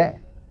in his death.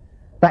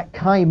 That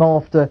came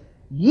after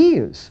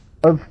years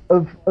of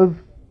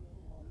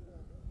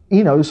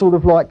sort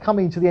of like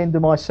coming to the end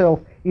of myself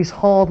is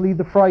hardly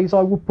the phrase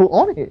I would put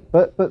on it,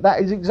 but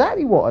that is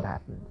exactly what had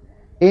happened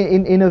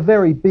in a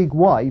very big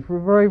way for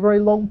a very, very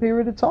long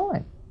period of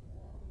time.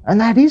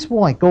 And that is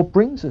why God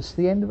brings us to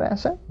the end of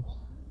ourselves,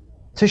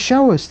 to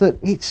show us that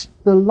it's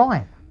the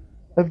life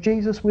of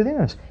Jesus within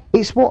us.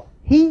 It's what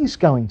he's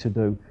going to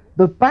do.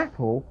 The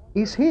battle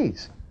is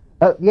his.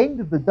 At the end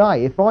of the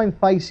day, if I'm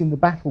facing the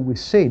battle with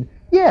sin,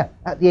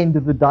 at the end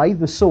of the day,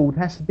 the sword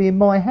has to be in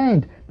my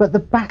hand. But the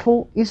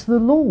battle is the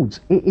Lord's.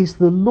 It is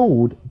the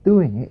Lord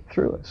doing it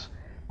through us.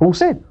 Paul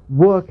said,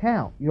 work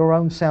out your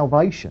own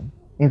salvation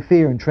in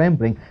fear and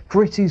trembling,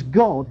 for it is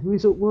God who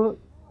is at work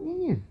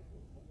in you.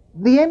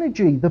 The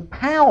energy, the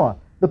power,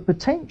 the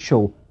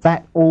potential,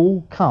 that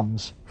all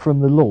comes from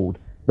the Lord.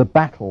 The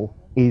battle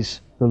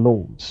is the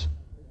Lord's.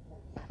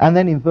 And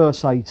then in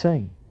verse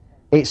 18,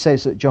 it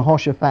says that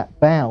Jehoshaphat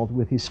bowed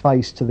with his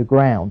face to the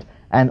ground,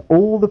 and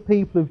all the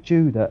people of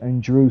Judah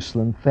and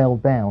Jerusalem fell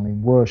down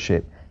in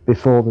worship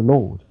before the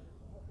Lord.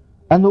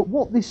 And that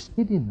what this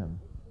did in them,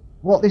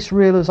 what this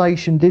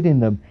realization did in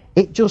them,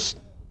 they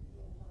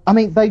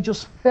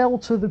just fell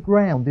to the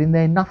ground in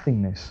their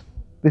nothingness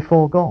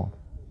before God.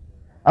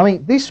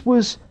 This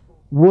was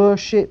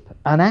worship,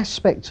 an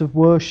aspect of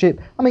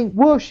worship.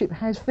 Worship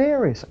has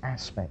various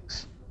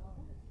aspects.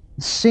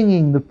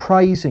 Singing, the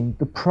praising,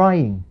 the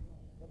praying,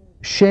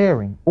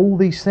 sharing, all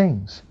these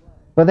things.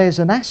 But there's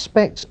an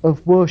aspect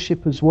of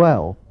worship as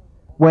well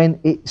when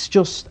it's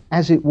just,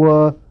 as it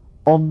were,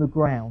 on the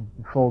ground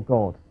before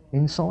God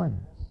in silence,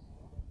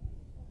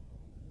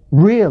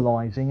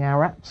 realizing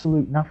our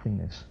absolute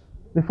nothingness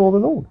before the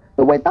Lord,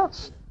 that we're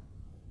dust,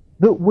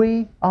 that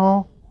we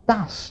are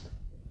dust,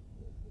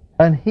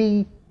 and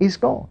He is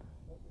God.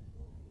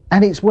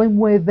 And it's when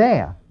we're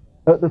there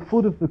at the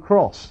foot of the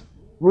cross,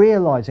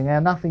 realizing our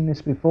nothingness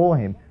before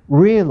Him,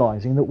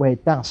 realizing that we're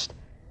dust,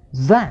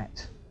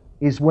 that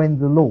is when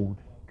the Lord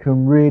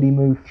can really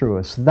move through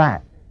us.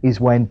 That is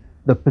when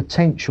the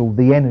potential,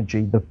 the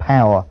energy, the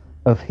power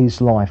of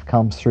His life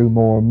comes through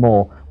more and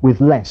more, with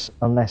less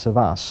and less of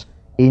us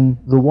in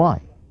the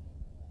way.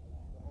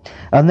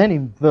 And then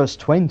in verse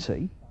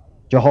 20,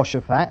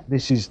 Jehoshaphat,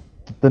 this is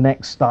the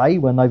next day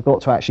when they've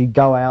got to actually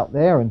go out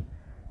there and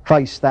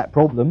face that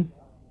problem.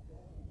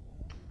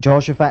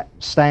 Jehoshaphat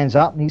stands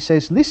up and he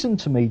says, "Listen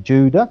to me,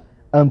 Judah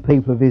and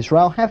people of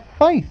Israel, have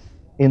faith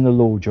in the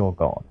Lord your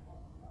God,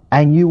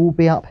 and you will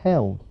be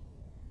upheld.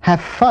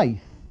 Have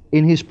faith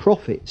in His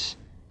prophets,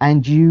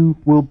 and you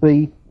will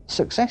be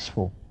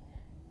successful."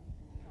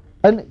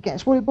 And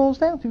guess what it boils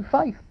down to?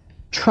 Faith.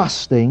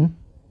 Trusting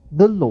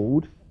the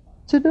Lord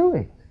to do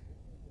it.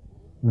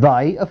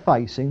 They are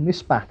facing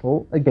this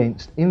battle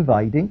against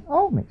invading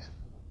armies.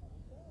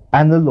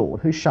 And the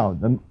Lord has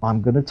shown them,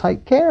 I'm going to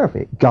take care of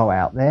it. Go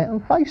out there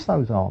and face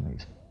those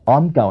armies.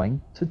 I'm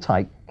going to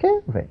take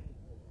care of it.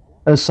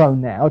 And so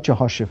now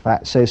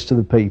Jehoshaphat says to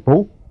the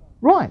people,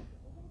 right,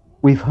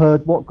 we've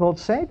heard what God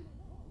said.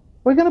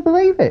 We're going to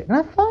believe it and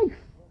have faith.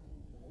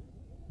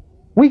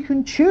 We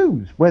can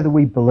choose whether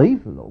we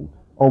believe the Lord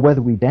or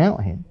whether we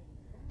doubt Him.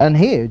 And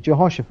here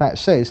Jehoshaphat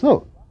says,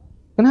 look,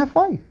 you can have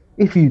faith.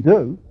 If you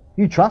do,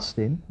 you trust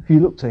Him, if you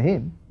look to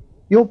Him,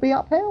 you'll be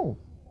upheld.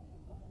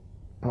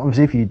 But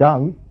obviously if you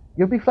don't,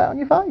 you'll be flat on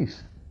your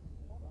face.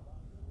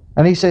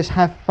 And he says,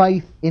 have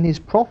faith in His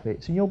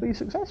prophets and you'll be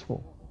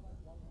successful.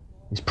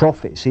 His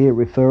prophets here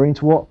referring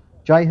to what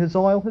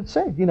Jahaziel had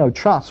said. You know,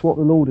 trust what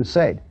the Lord has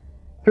said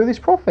through this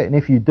prophet. And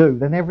if you do,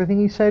 then everything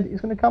he said is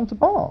going to come to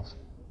pass.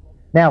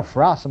 Now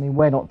for us, I mean,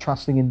 we're not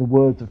trusting in the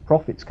words of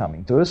prophets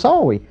coming to us,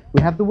 are we?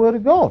 We have the Word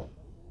of God.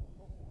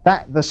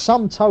 That the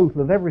sum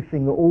total of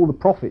everything that all the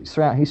prophets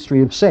throughout history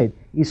have said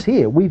is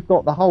here. We've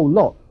got the whole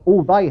lot.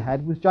 All they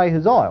had was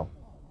Jahaziel.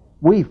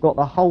 We've got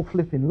the whole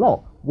flipping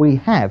lot. We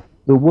have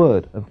the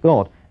Word of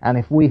God. And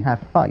if we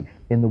have faith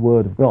in the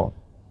Word of God,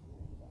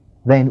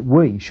 then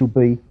we shall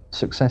be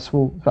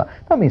successful. I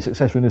don't mean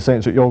successful in the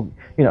sense that you're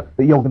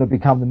going to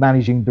become the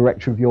managing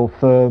director of your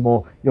firm,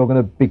 or you're going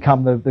to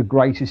become the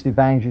greatest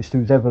evangelist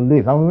who's ever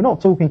lived. I mean, we're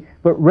not talking,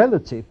 but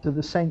relative to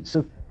the sense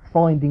of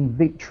finding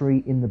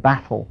victory in the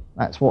battle.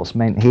 That's what's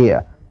meant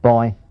here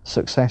by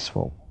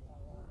successful.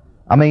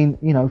 I mean,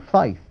 you know,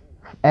 faith,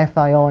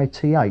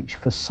 F-A-I-T-H,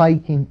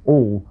 forsaking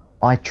all,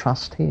 I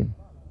trust Him.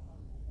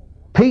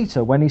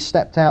 Peter, when he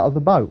stepped out of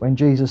the boat, when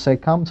Jesus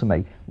said, come to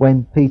me,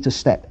 when Peter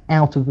stepped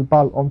out of the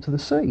boat onto the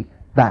sea,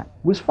 that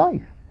was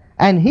faith.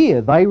 And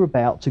here they were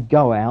about to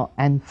go out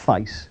and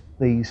face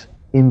these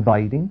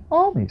invading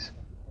armies.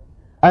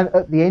 And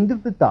at the end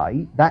of the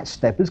day, that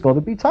step has got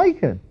to be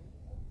taken.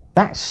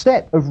 That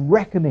step of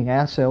reckoning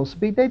ourselves to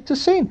be dead to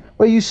sin,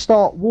 where you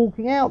start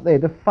walking out there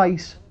to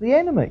face the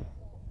enemy.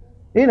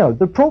 You know,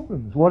 the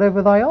problems,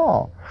 whatever they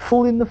are,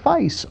 full in the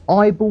face,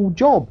 eyeball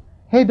job,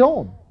 head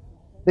on.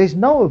 There's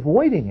no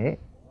avoiding it.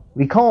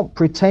 We can't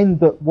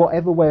pretend that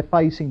whatever we're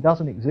facing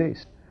doesn't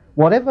exist.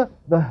 Whatever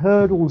the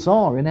hurdles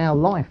are in our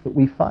life that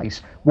we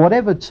face,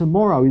 whatever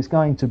tomorrow is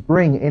going to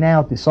bring in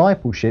our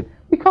discipleship,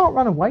 we can't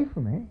run away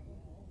from it.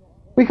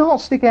 We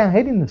can't stick our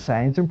head in the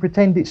sands and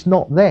pretend it's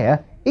not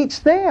there. It's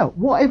there.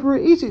 Whatever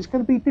it is, it's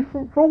going to be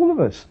different for all of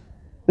us.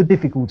 The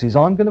difficulties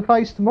I'm going to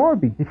face tomorrow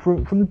will be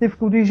different from the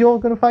difficulties you're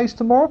going to face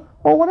tomorrow,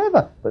 or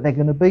whatever, but they're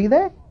going to be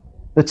there.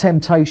 The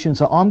temptations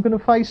that I'm going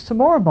to face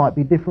tomorrow might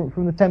be different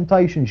from the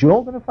temptations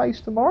you're going to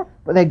face tomorrow,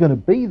 but they're going to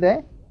be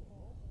there.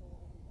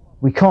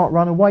 We can't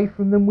run away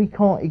from them, we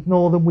can't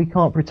ignore them, we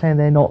can't pretend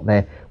they're not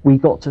there.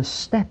 We've got to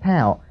step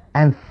out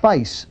and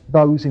face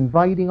those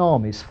invading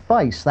armies,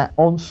 face that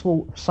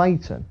onslaught of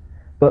Satan,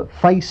 but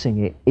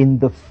facing it in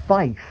the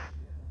faith,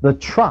 the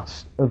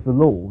trust of the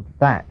Lord,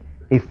 that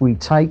if we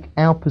take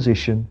our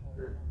position,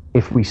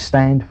 if we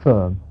stand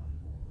firm,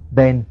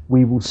 then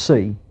we will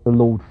see the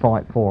Lord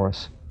fight for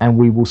us, and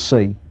we will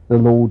see the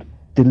Lord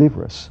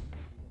deliver us.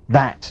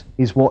 That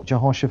is what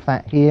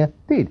Jehoshaphat here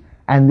did,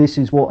 and this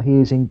is what he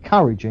is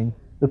encouraging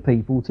the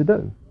people to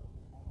do.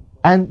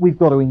 And we've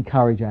got to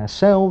encourage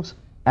ourselves,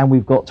 and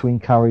we've got to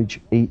encourage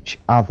each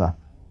other.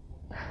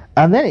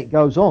 And then it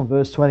goes on,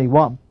 verse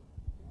 21,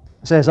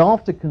 it says,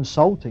 after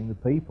consulting the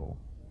people,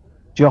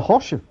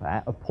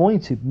 Jehoshaphat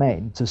appointed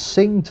men to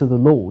sing to the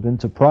Lord and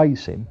to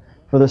praise Him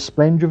for the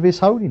splendour of His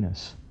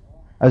holiness,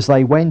 as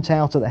they went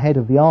out at the head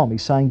of the army,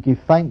 saying, give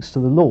thanks to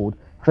the Lord,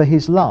 for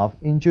His love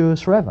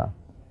endures forever.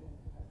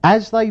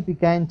 As they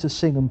began to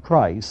sing and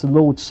praise, the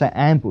Lord set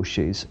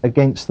ambushes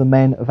against the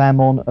men of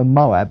Ammon and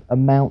Moab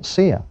and Mount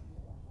Seir.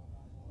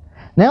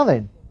 Now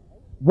then,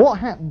 what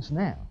happens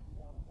now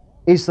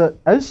is that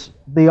as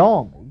the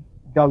army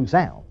goes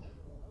out,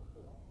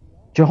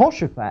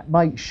 Jehoshaphat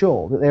makes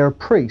sure that there are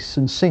priests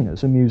and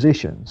singers and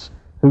musicians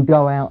who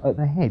go out at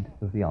the head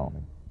of the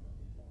army.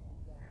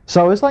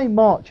 So as they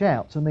march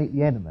out to meet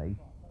the enemy,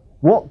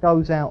 what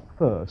goes out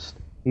first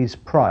is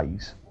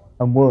praise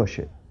and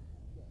worship.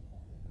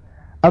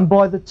 And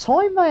by the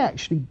time they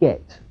actually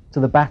get to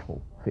the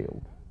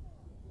battlefield,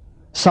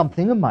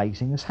 something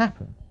amazing has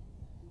happened.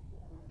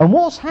 And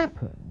what's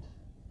happened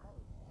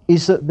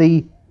is that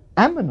the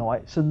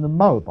Ammonites and the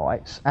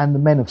Moabites and the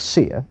men of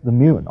Seir, the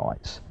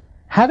Meunites,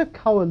 had a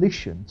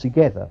coalition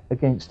together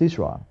against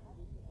Israel.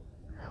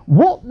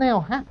 What now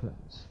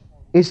happens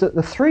is that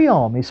the three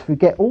armies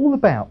forget all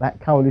about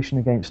that coalition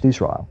against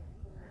Israel,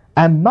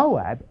 and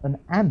Moab and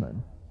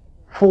Ammon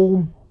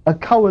form a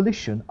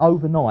coalition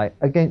overnight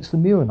against the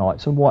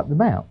Meunites and wipe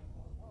them out.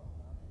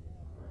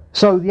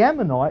 So the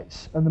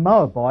Ammonites and the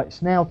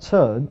Moabites now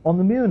turn on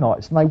the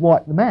Meunites and they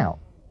wipe them out.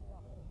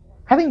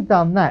 Having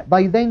done that,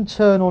 they then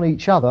turn on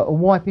each other and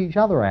wipe each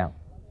other out.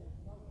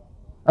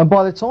 And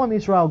by the time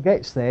Israel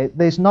gets there,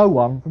 there's no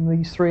one from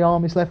these three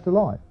armies left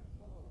alive.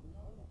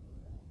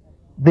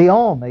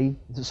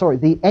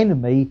 The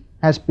enemy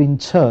has been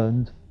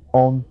turned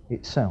on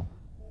itself.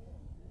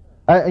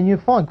 And you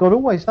find God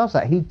always does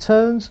that. He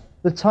turns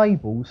the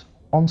tables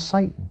on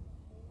Satan.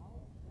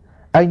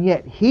 And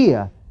yet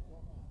here,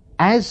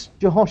 as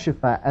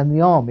Jehoshaphat and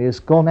the army has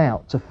gone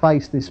out to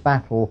face this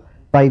battle,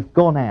 they've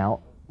gone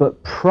out,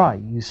 but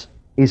praise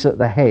is at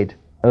the head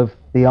of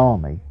the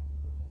army.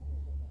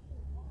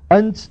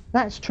 And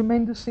that's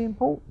tremendously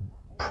important.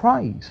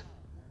 Praise.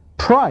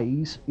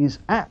 Praise is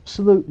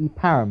absolutely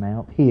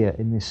paramount here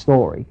in this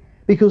story,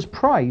 because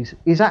praise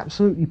is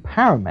absolutely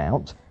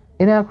paramount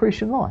in our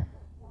Christian life.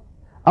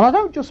 And I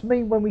don't just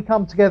mean when we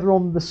come together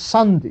on the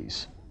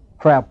Sundays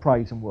for our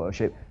praise and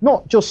worship,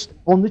 not just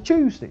on the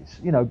Tuesdays,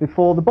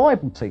 before the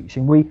Bible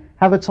teaching, we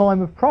have a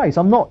time of praise.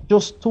 I'm not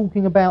just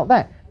talking about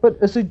that,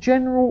 but as a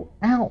general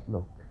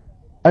outlook,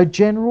 a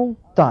general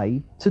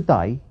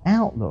day-to-day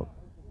outlook.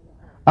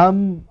 I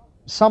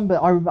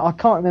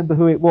can't remember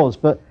who it was,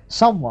 but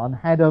someone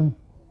had a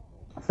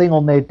thing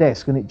on their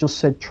desk and it just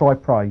said "try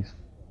praise,"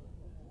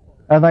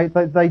 and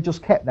they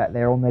just kept that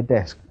there on their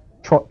desk.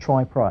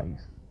 Try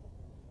praise.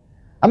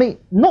 I mean,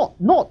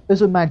 not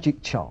as a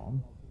magic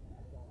charm.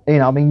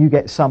 You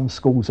get some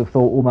schools of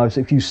thought almost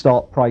if you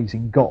start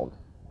praising God,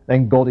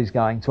 then God is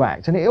going to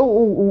act, and it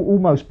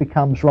almost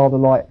becomes rather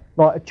like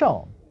a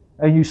charm,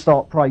 and you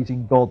start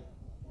praising God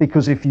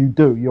because if you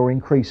do, you're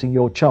increasing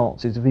your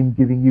chances of Him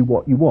giving you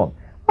what you want.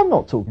 I'm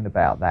not talking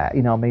about that.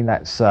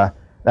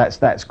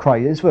 That's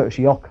crazy. It's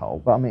virtually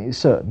occult, but it's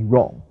certainly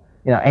wrong.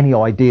 Any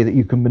idea that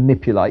you can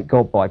manipulate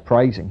God by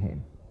praising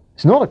Him.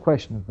 It's not a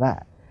question of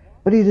that,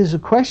 but it is a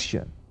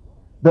question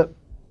that,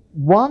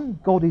 one,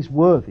 God is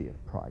worthy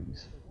of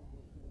praise,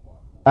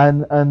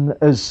 and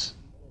as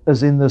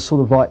in the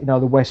sort of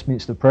the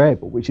Westminster Prayer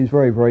Book, which is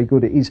very, very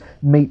good. It is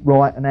meet,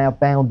 right, and our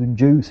bounden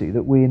duty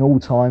that we in all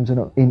times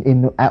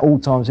and at all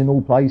times in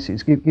all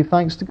places give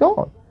thanks to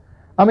God.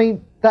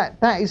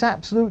 That is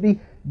absolutely,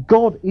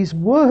 God is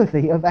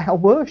worthy of our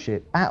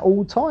worship at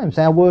all times,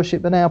 our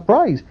worship and our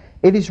praise.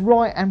 It is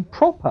right and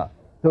proper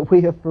that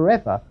we are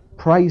forever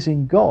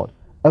praising God.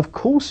 Of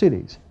course it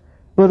is.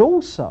 But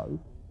also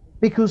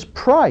because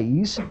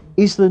praise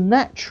is the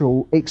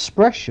natural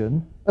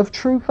expression of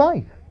true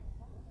faith.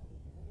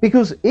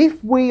 Because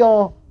if we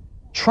are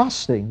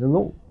trusting the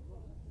Lord,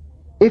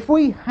 if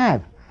we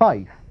have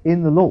faith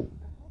in the Lord,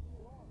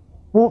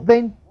 well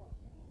then,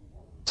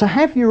 to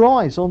have your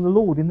eyes on the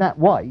Lord in that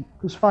way,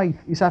 because faith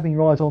is having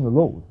your eyes on the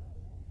Lord,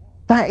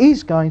 that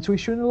is going to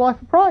issue in a life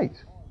of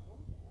praise.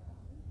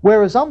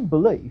 Whereas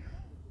unbelief,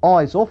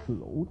 eyes off the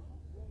Lord,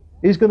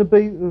 is going to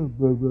be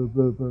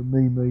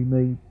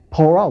me,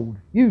 poor old,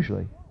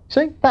 usually.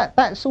 See,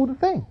 that sort of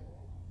thing.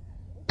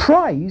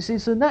 Praise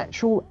is the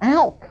natural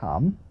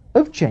outcome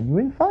of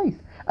genuine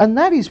faith. And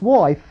that is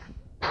why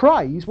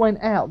praise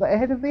went out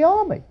ahead of the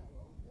army.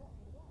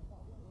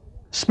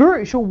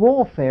 Spiritual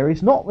warfare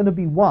is not going to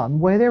be won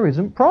where there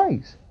isn't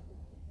praise.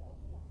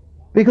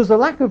 Because the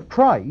lack of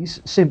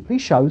praise simply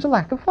shows a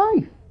lack of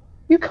faith.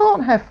 You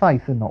can't have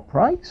faith and not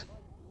praise.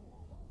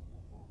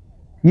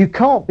 You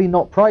can't be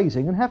not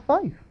praising and have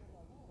faith.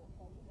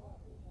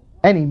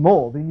 Any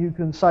more than you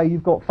can say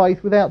you've got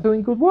faith without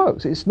doing good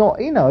works. It's not,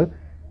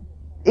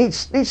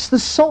 it's the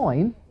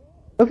sign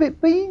of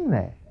it being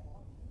there.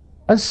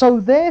 And so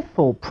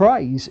therefore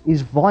praise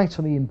is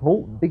vitally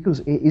important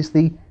because it is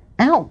the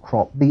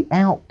outcrop, the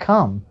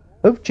outcome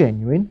of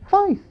genuine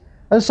faith.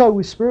 And so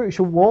with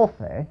spiritual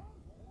warfare,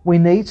 we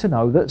need to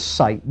know that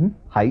Satan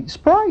hates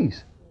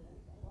praise.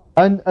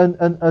 And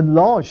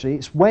largely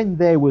it's when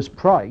there was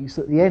praise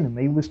that the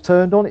enemy was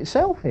turned on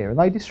itself here and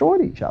they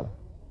destroyed each other.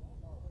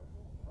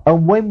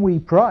 And when we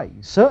pray,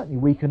 certainly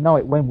we can know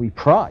it when we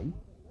pray.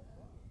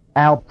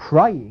 Our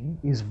praying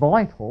is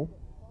vital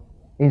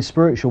in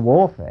spiritual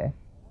warfare,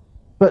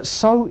 but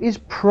so is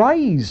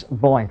praise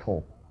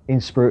vital in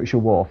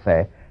spiritual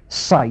warfare.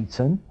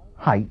 Satan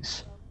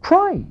hates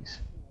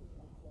praise.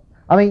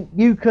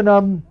 You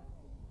can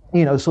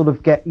sort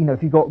of get,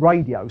 if you've got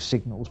radio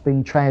signals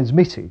being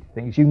transmitted,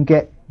 things, you can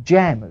get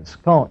jammers,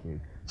 can't you?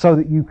 So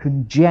that you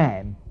can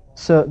jam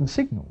certain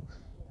signals.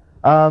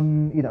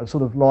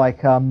 Sort of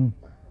like,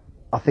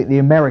 I think the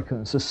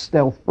Americans, a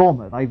stealth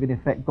bomber, they've in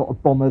effect got a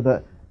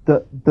bomber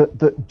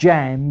that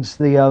jams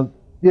the,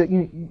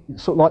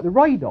 sort of like the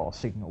radar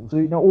signals,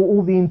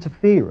 all the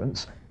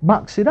interference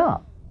mucks it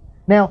up.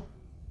 Now,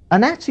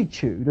 an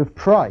attitude of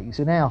praise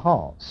in our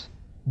hearts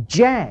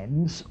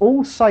jams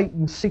all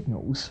Satan's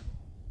signals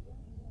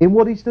in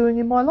what he's doing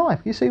in my life.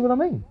 You see what I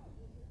mean?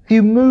 If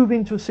you move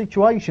into a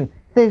situation,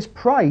 there's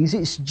praise,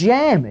 it's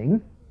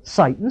jamming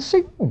Satan's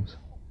signals.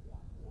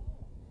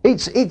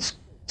 It's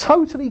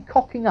totally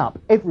cocking up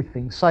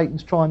everything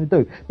Satan's trying to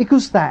do,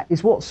 because that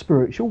is what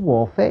spiritual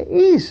warfare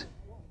is.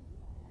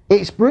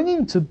 It's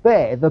bringing to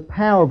bear the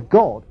power of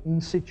God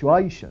in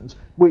situations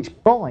which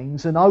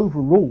binds and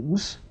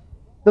overrules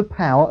the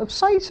power of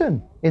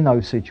Satan in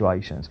those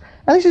situations.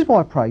 And this is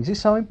why praise is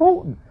so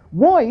important.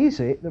 Why is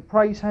it that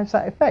praise has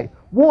that effect?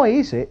 Why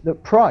is it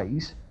that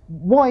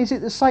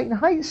Satan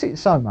hates it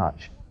so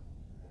much?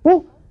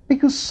 Well,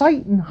 because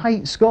Satan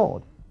hates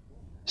God.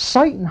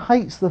 Satan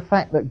hates the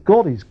fact that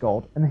God is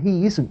God and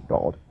he isn't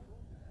God.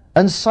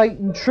 And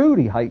Satan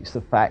truly hates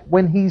the fact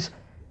when he's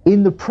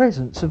in the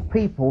presence of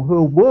people who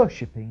are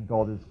worshipping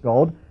God as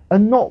God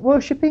and not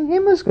worshipping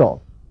him as God.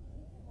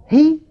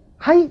 He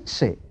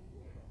hates it.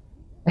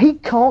 He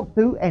can't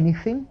do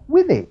anything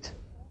with it.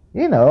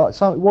 Like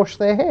somebody wash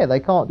their hair, they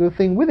can't do a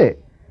thing with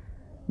it.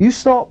 You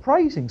start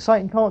praising,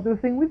 Satan can't do a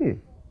thing with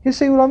you. You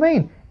see what I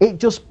mean? It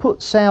just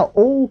puts out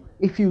all,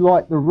 if you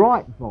like, the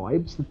right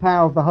vibes, the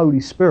power of the Holy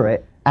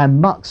Spirit,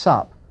 and mucks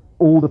up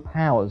all the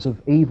powers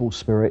of evil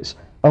spirits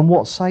and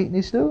what Satan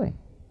is doing.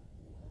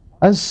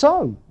 And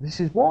so, this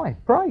is why,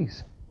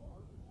 praise.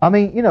 I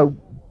mean,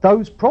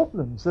 those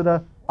problems that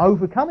are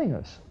overcoming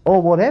us,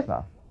 or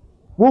whatever.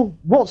 Well,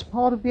 what's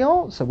part of the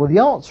answer? Well, the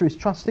answer is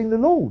trusting the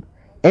Lord.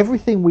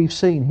 Everything we've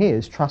seen here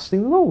is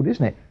trusting the Lord,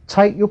 isn't it?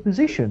 Take your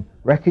position.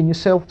 Reckon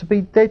yourself to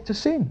be dead to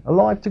sin,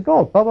 alive to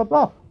God, blah, blah,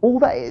 blah. All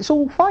that, it's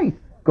all faith.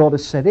 God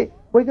has said it.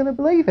 We're going to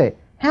believe it.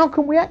 How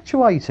can we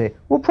actuate it?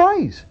 Well,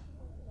 praise.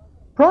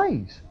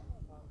 Praise.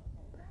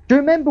 Do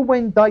you remember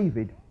when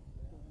David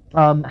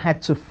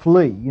had to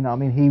flee?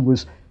 He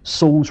was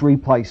Saul's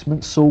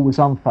replacement. Saul was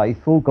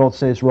unfaithful. God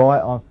says,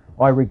 right,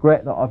 I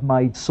regret that I've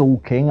made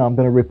Saul king. I'm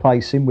going to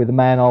replace him with a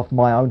man after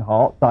my own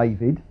heart,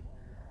 David.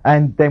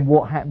 And then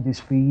what happened is,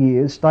 for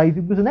years,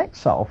 David was in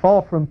exile,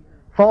 far from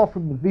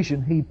the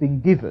vision he'd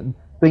been given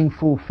being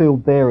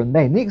fulfilled there and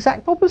then. The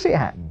exact opposite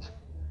happens.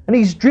 And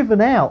he's driven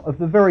out of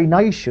the very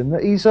nation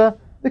that he's the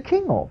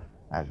king of.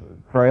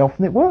 Very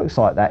often it works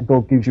like that.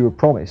 God gives you a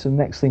promise, and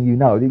next thing you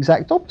know, the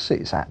exact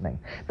opposite is happening.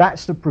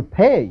 That's to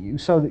prepare you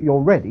so that you're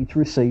ready to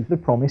receive the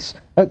promise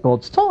at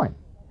God's time.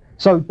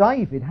 So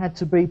David had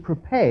to be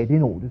prepared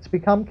in order to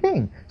become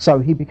king. So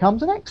he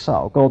becomes an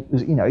exile. God,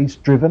 he's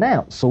driven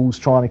out. Saul's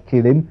trying to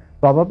kill him,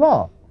 blah, blah,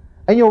 blah.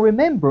 And you'll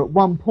remember at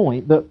one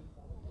point that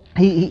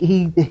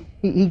he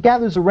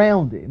gathers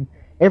around him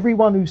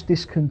everyone who's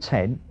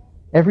discontent,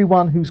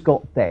 everyone who's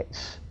got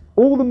debts,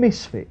 all the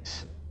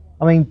misfits.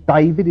 I mean,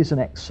 David is an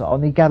exile,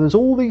 and he gathers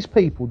all these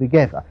people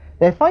together.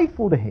 They're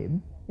faithful to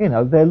him,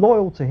 they're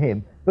loyal to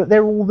him, but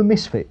they're all the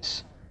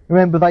misfits.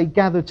 Remember, they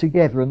gather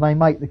together and they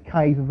make the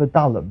cave of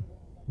Adullam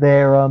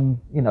their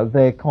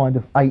kind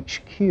of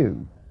HQ.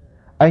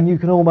 And you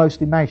can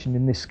almost imagine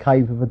in this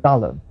cave of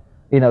Adullam,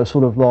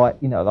 sort of like,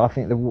 I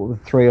think there were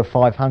 300 or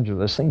 500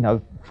 of us,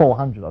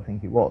 400 I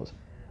think it was.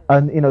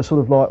 And,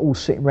 sort of like all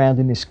sitting around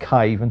in this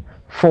cave and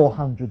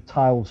 400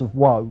 tales of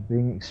woe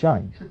being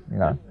exchanged,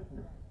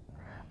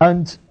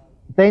 And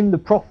then the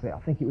prophet, I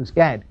think it was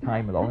Gad,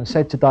 came along and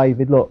said to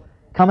David, look,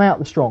 come out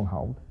the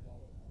stronghold.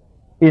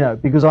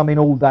 Because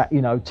all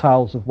that,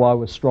 tales of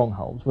woe are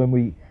strongholds.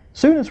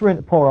 Soon as we're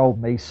into poor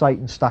old me,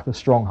 Satan stuck a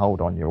stronghold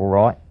on you, all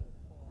right?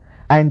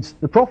 And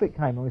the prophet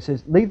came along and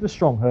says, leave the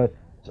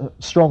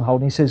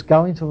stronghold, and he says,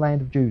 go into the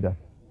land of Judah.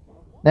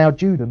 Now,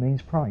 Judah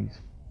means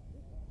praise.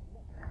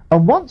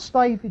 And once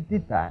David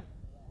did that,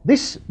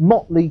 this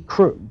motley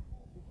crew,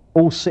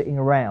 all sitting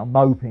around,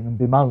 moping and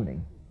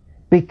bemoaning,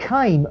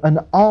 became an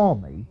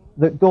army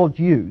that God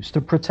used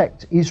to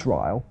protect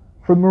Israel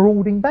from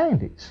marauding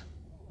bandits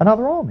and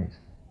other armies.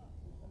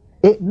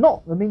 It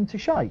knocked them into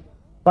shape.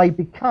 They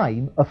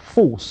became a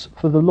force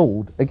for the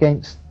Lord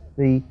against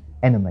the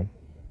enemy.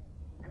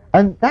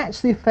 And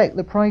that's the effect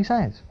that praise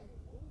has.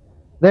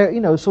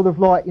 They're, sort of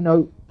like,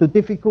 the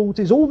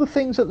difficulties, all the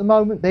things at the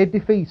moment, they're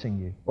defeating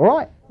you. All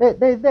right?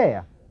 They're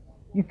there.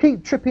 You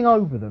keep tripping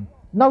over them.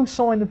 No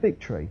sign of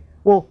victory.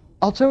 Well,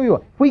 I'll tell you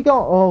what, if we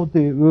go, oh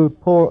dear,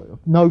 poor,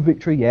 no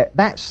victory yet,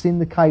 that's in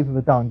the cave of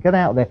Adullam. Get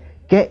out there.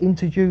 Get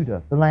into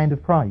Judah, the land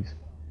of praise.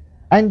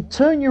 And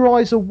turn your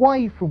eyes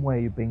away from where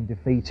you're being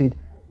defeated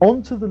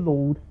onto the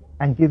Lord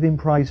and give him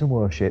praise and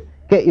worship.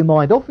 Get your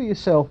mind off of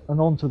yourself and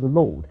onto the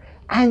Lord.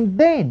 And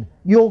then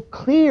you're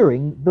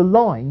clearing the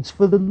lines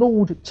for the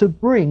Lord to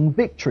bring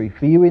victory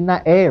for you in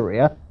that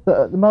area that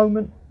at the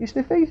moment is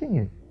defeating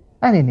you.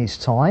 And in his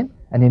time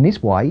and in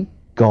his way,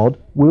 God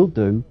will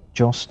do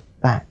just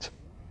that.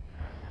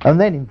 And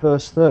then in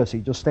verse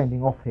 30, just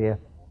ending off here,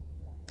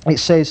 it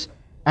says,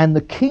 "And the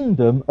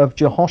kingdom of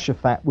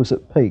Jehoshaphat was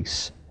at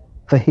peace,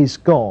 for his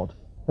God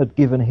had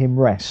given him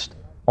rest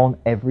on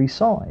every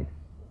side."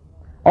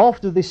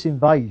 After this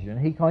invasion,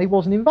 he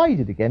wasn't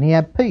invaded again. He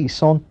had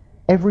peace on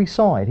every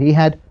side. He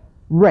had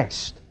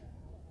rest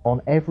on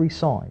every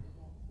side.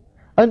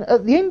 And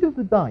at the end of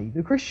the day,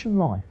 the Christian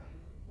life,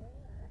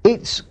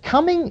 it's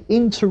coming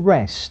into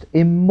rest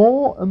in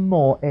more and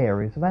more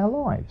areas of our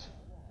lives.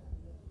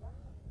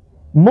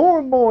 More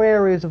and more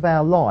areas of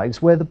our lives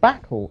where the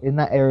battle in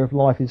that area of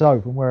life is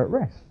over and we're at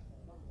rest.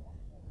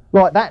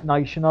 Like that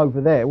nation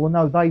over there, well,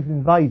 no, they've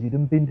invaded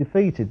and been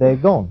defeated. They're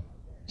gone.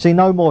 See,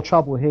 no more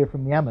trouble here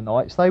from the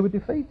Ammonites. They were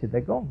defeated.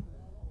 They're gone.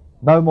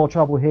 No more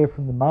trouble here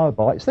from the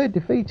Moabites. They're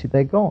defeated.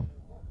 They're gone.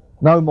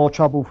 No more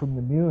trouble from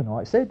the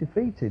Meunites. They're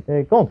defeated.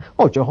 They're gone.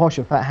 Oh,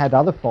 Jehoshaphat had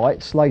other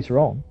fights later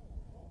on.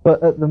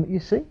 But at them, you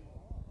see,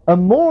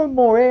 and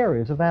more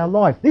areas of our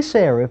life, this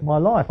area of my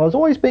life, I was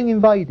always being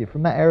invaded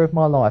from that area of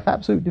my life,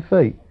 absolute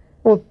defeat.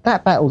 Well,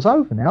 that battle's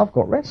over now. I've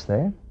got rest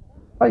there.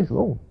 Praise the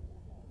Lord.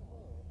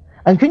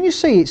 And can you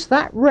see, it's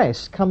that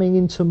rest coming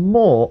into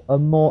more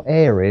and more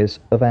areas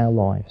of our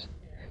lives.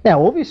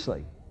 Now,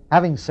 obviously,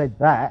 having said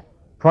that,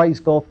 praise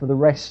God for the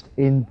rest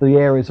in the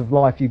areas of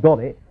life you got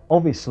it.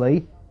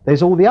 Obviously,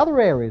 there's all the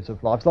other areas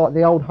of life, like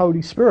the old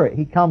Holy Spirit.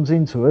 He comes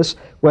into us,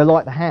 we're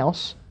like the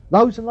house,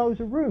 loads and loads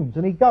of rooms,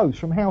 and he goes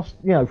from house,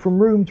 from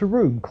room to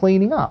room,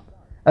 cleaning up.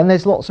 And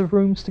there's lots of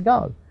rooms to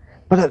go.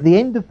 But at the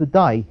end of the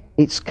day,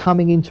 it's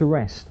coming into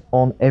rest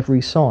on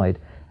every side.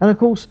 And of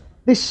course,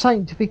 this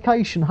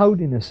sanctification,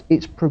 holiness,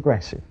 it's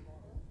progressive.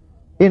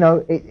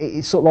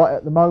 It's sort of like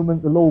at the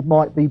moment the Lord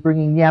might be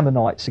bringing the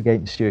Ammonites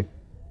against you.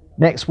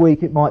 Next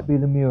week it might be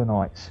the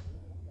Meunites.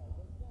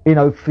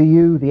 For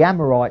you, the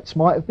Amorites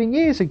might have been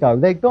years ago.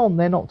 They're gone,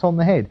 they're knocked on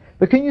the head.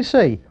 But can you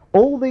see,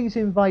 all these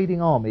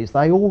invading armies,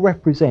 they all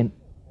represent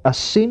a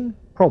sin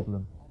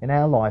problem in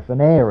our life,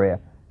 an area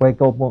where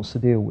God wants to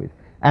deal with.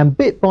 And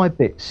bit by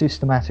bit,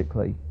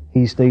 systematically,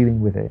 he's dealing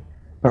with it.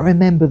 But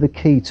remember, the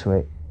key to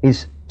it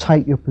is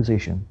take your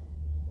position,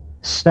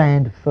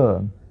 stand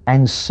firm,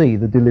 and see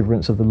the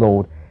deliverance of the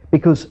Lord.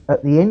 Because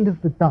at the end of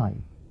the day,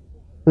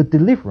 the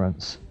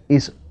deliverance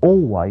is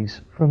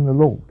always from the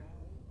Lord.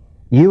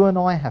 You and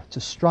I have to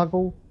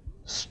struggle,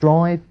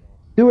 strive,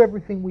 do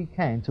everything we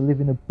can to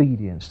live in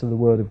obedience to the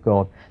Word of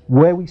God.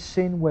 Where we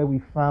sin, where we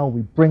fail,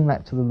 we bring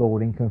that to the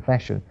Lord in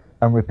confession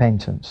and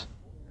repentance.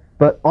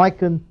 But I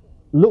can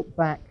look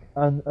back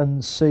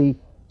and see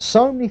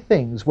so many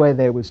things where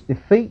there was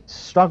defeat,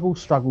 struggle,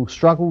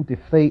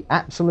 defeat,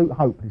 absolute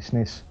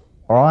hopelessness.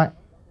 All right?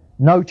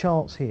 No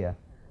chance here.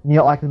 And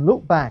yet I can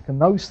look back,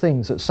 and those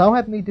things that so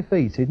had me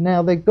defeated,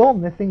 now they're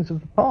gone. They're things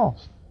of the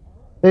past.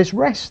 There's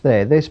rest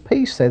there. There's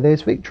peace there.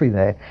 There's victory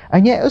there.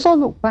 And yet as I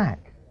look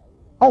back,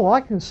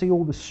 I can see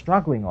all the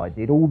struggling I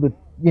did, all the,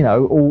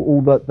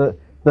 all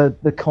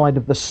the kind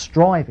of the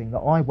striving that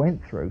I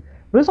went through.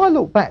 But as I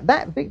look back,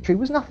 that victory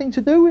was nothing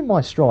to do with my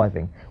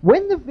striving.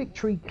 When the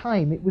victory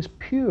came, it was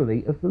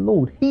purely of the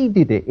Lord. He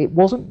did it. It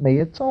wasn't me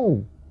at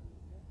all.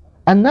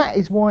 And that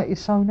is why it is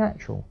so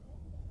natural.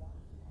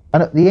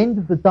 And at the end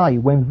of the day,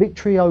 when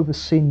victory over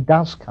sin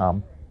does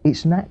come,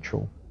 it's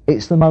natural.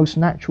 It's the most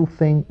natural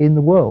thing in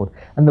the world.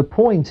 And the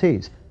point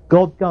is,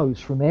 God goes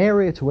from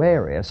area to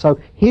area. So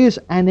here's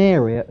an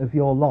area of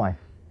your life.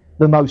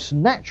 The most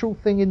natural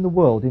thing in the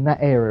world in that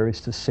area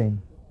is to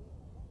sin.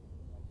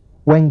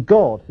 When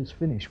God has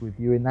finished with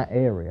you in that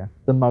area,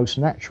 the most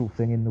natural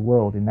thing in the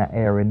world in that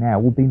area now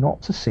will be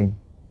not to sin,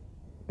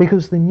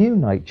 because the new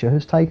nature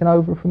has taken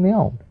over from the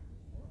old.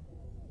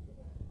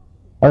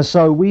 And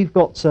so we've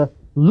got to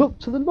look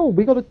to the Lord.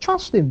 We've got to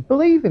trust him,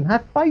 believe him,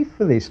 have faith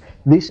for this.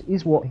 This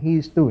is what he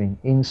is doing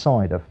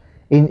inside of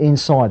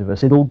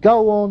us. It'll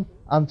go on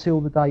until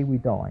the day we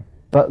die.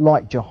 But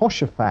like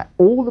Jehoshaphat,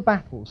 all the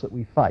battles that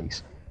we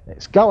face,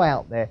 let's go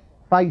out there,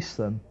 face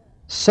them,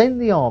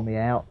 send the army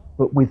out,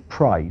 but with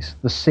praise,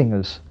 the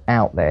singers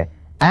out there,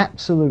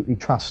 absolutely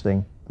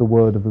trusting the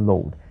word of the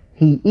Lord.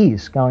 He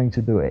is going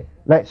to do it.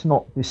 Let's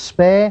not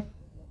despair.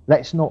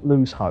 Let's not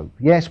lose hope.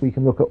 Yes, we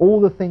can look at all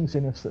the things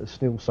in us that are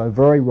still so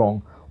very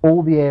wrong,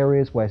 all the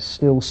areas we're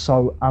still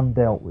so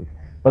undealt with.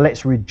 But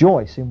let's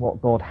rejoice in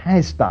what God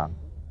has done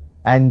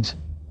and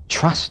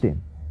trust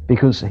him,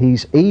 because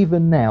he's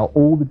even now,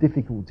 all the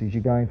difficulties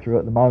you're going through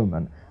at the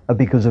moment are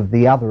because of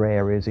the other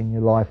areas in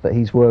your life that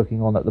he's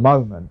working on at the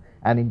moment.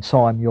 And in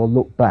time you'll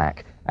look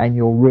back and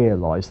you'll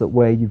realise that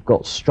where you've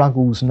got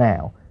struggles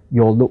now,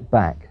 you'll look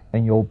back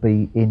and you'll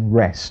be in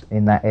rest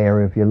in that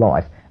area of your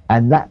life.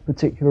 And that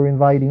particular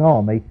invading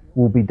army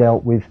will be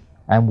dealt with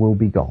and will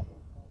be gone.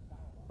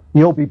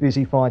 You'll be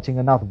busy fighting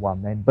another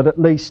one then, but at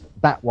least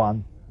that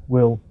one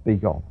will be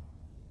gone.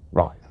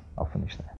 Right, I'll finish there.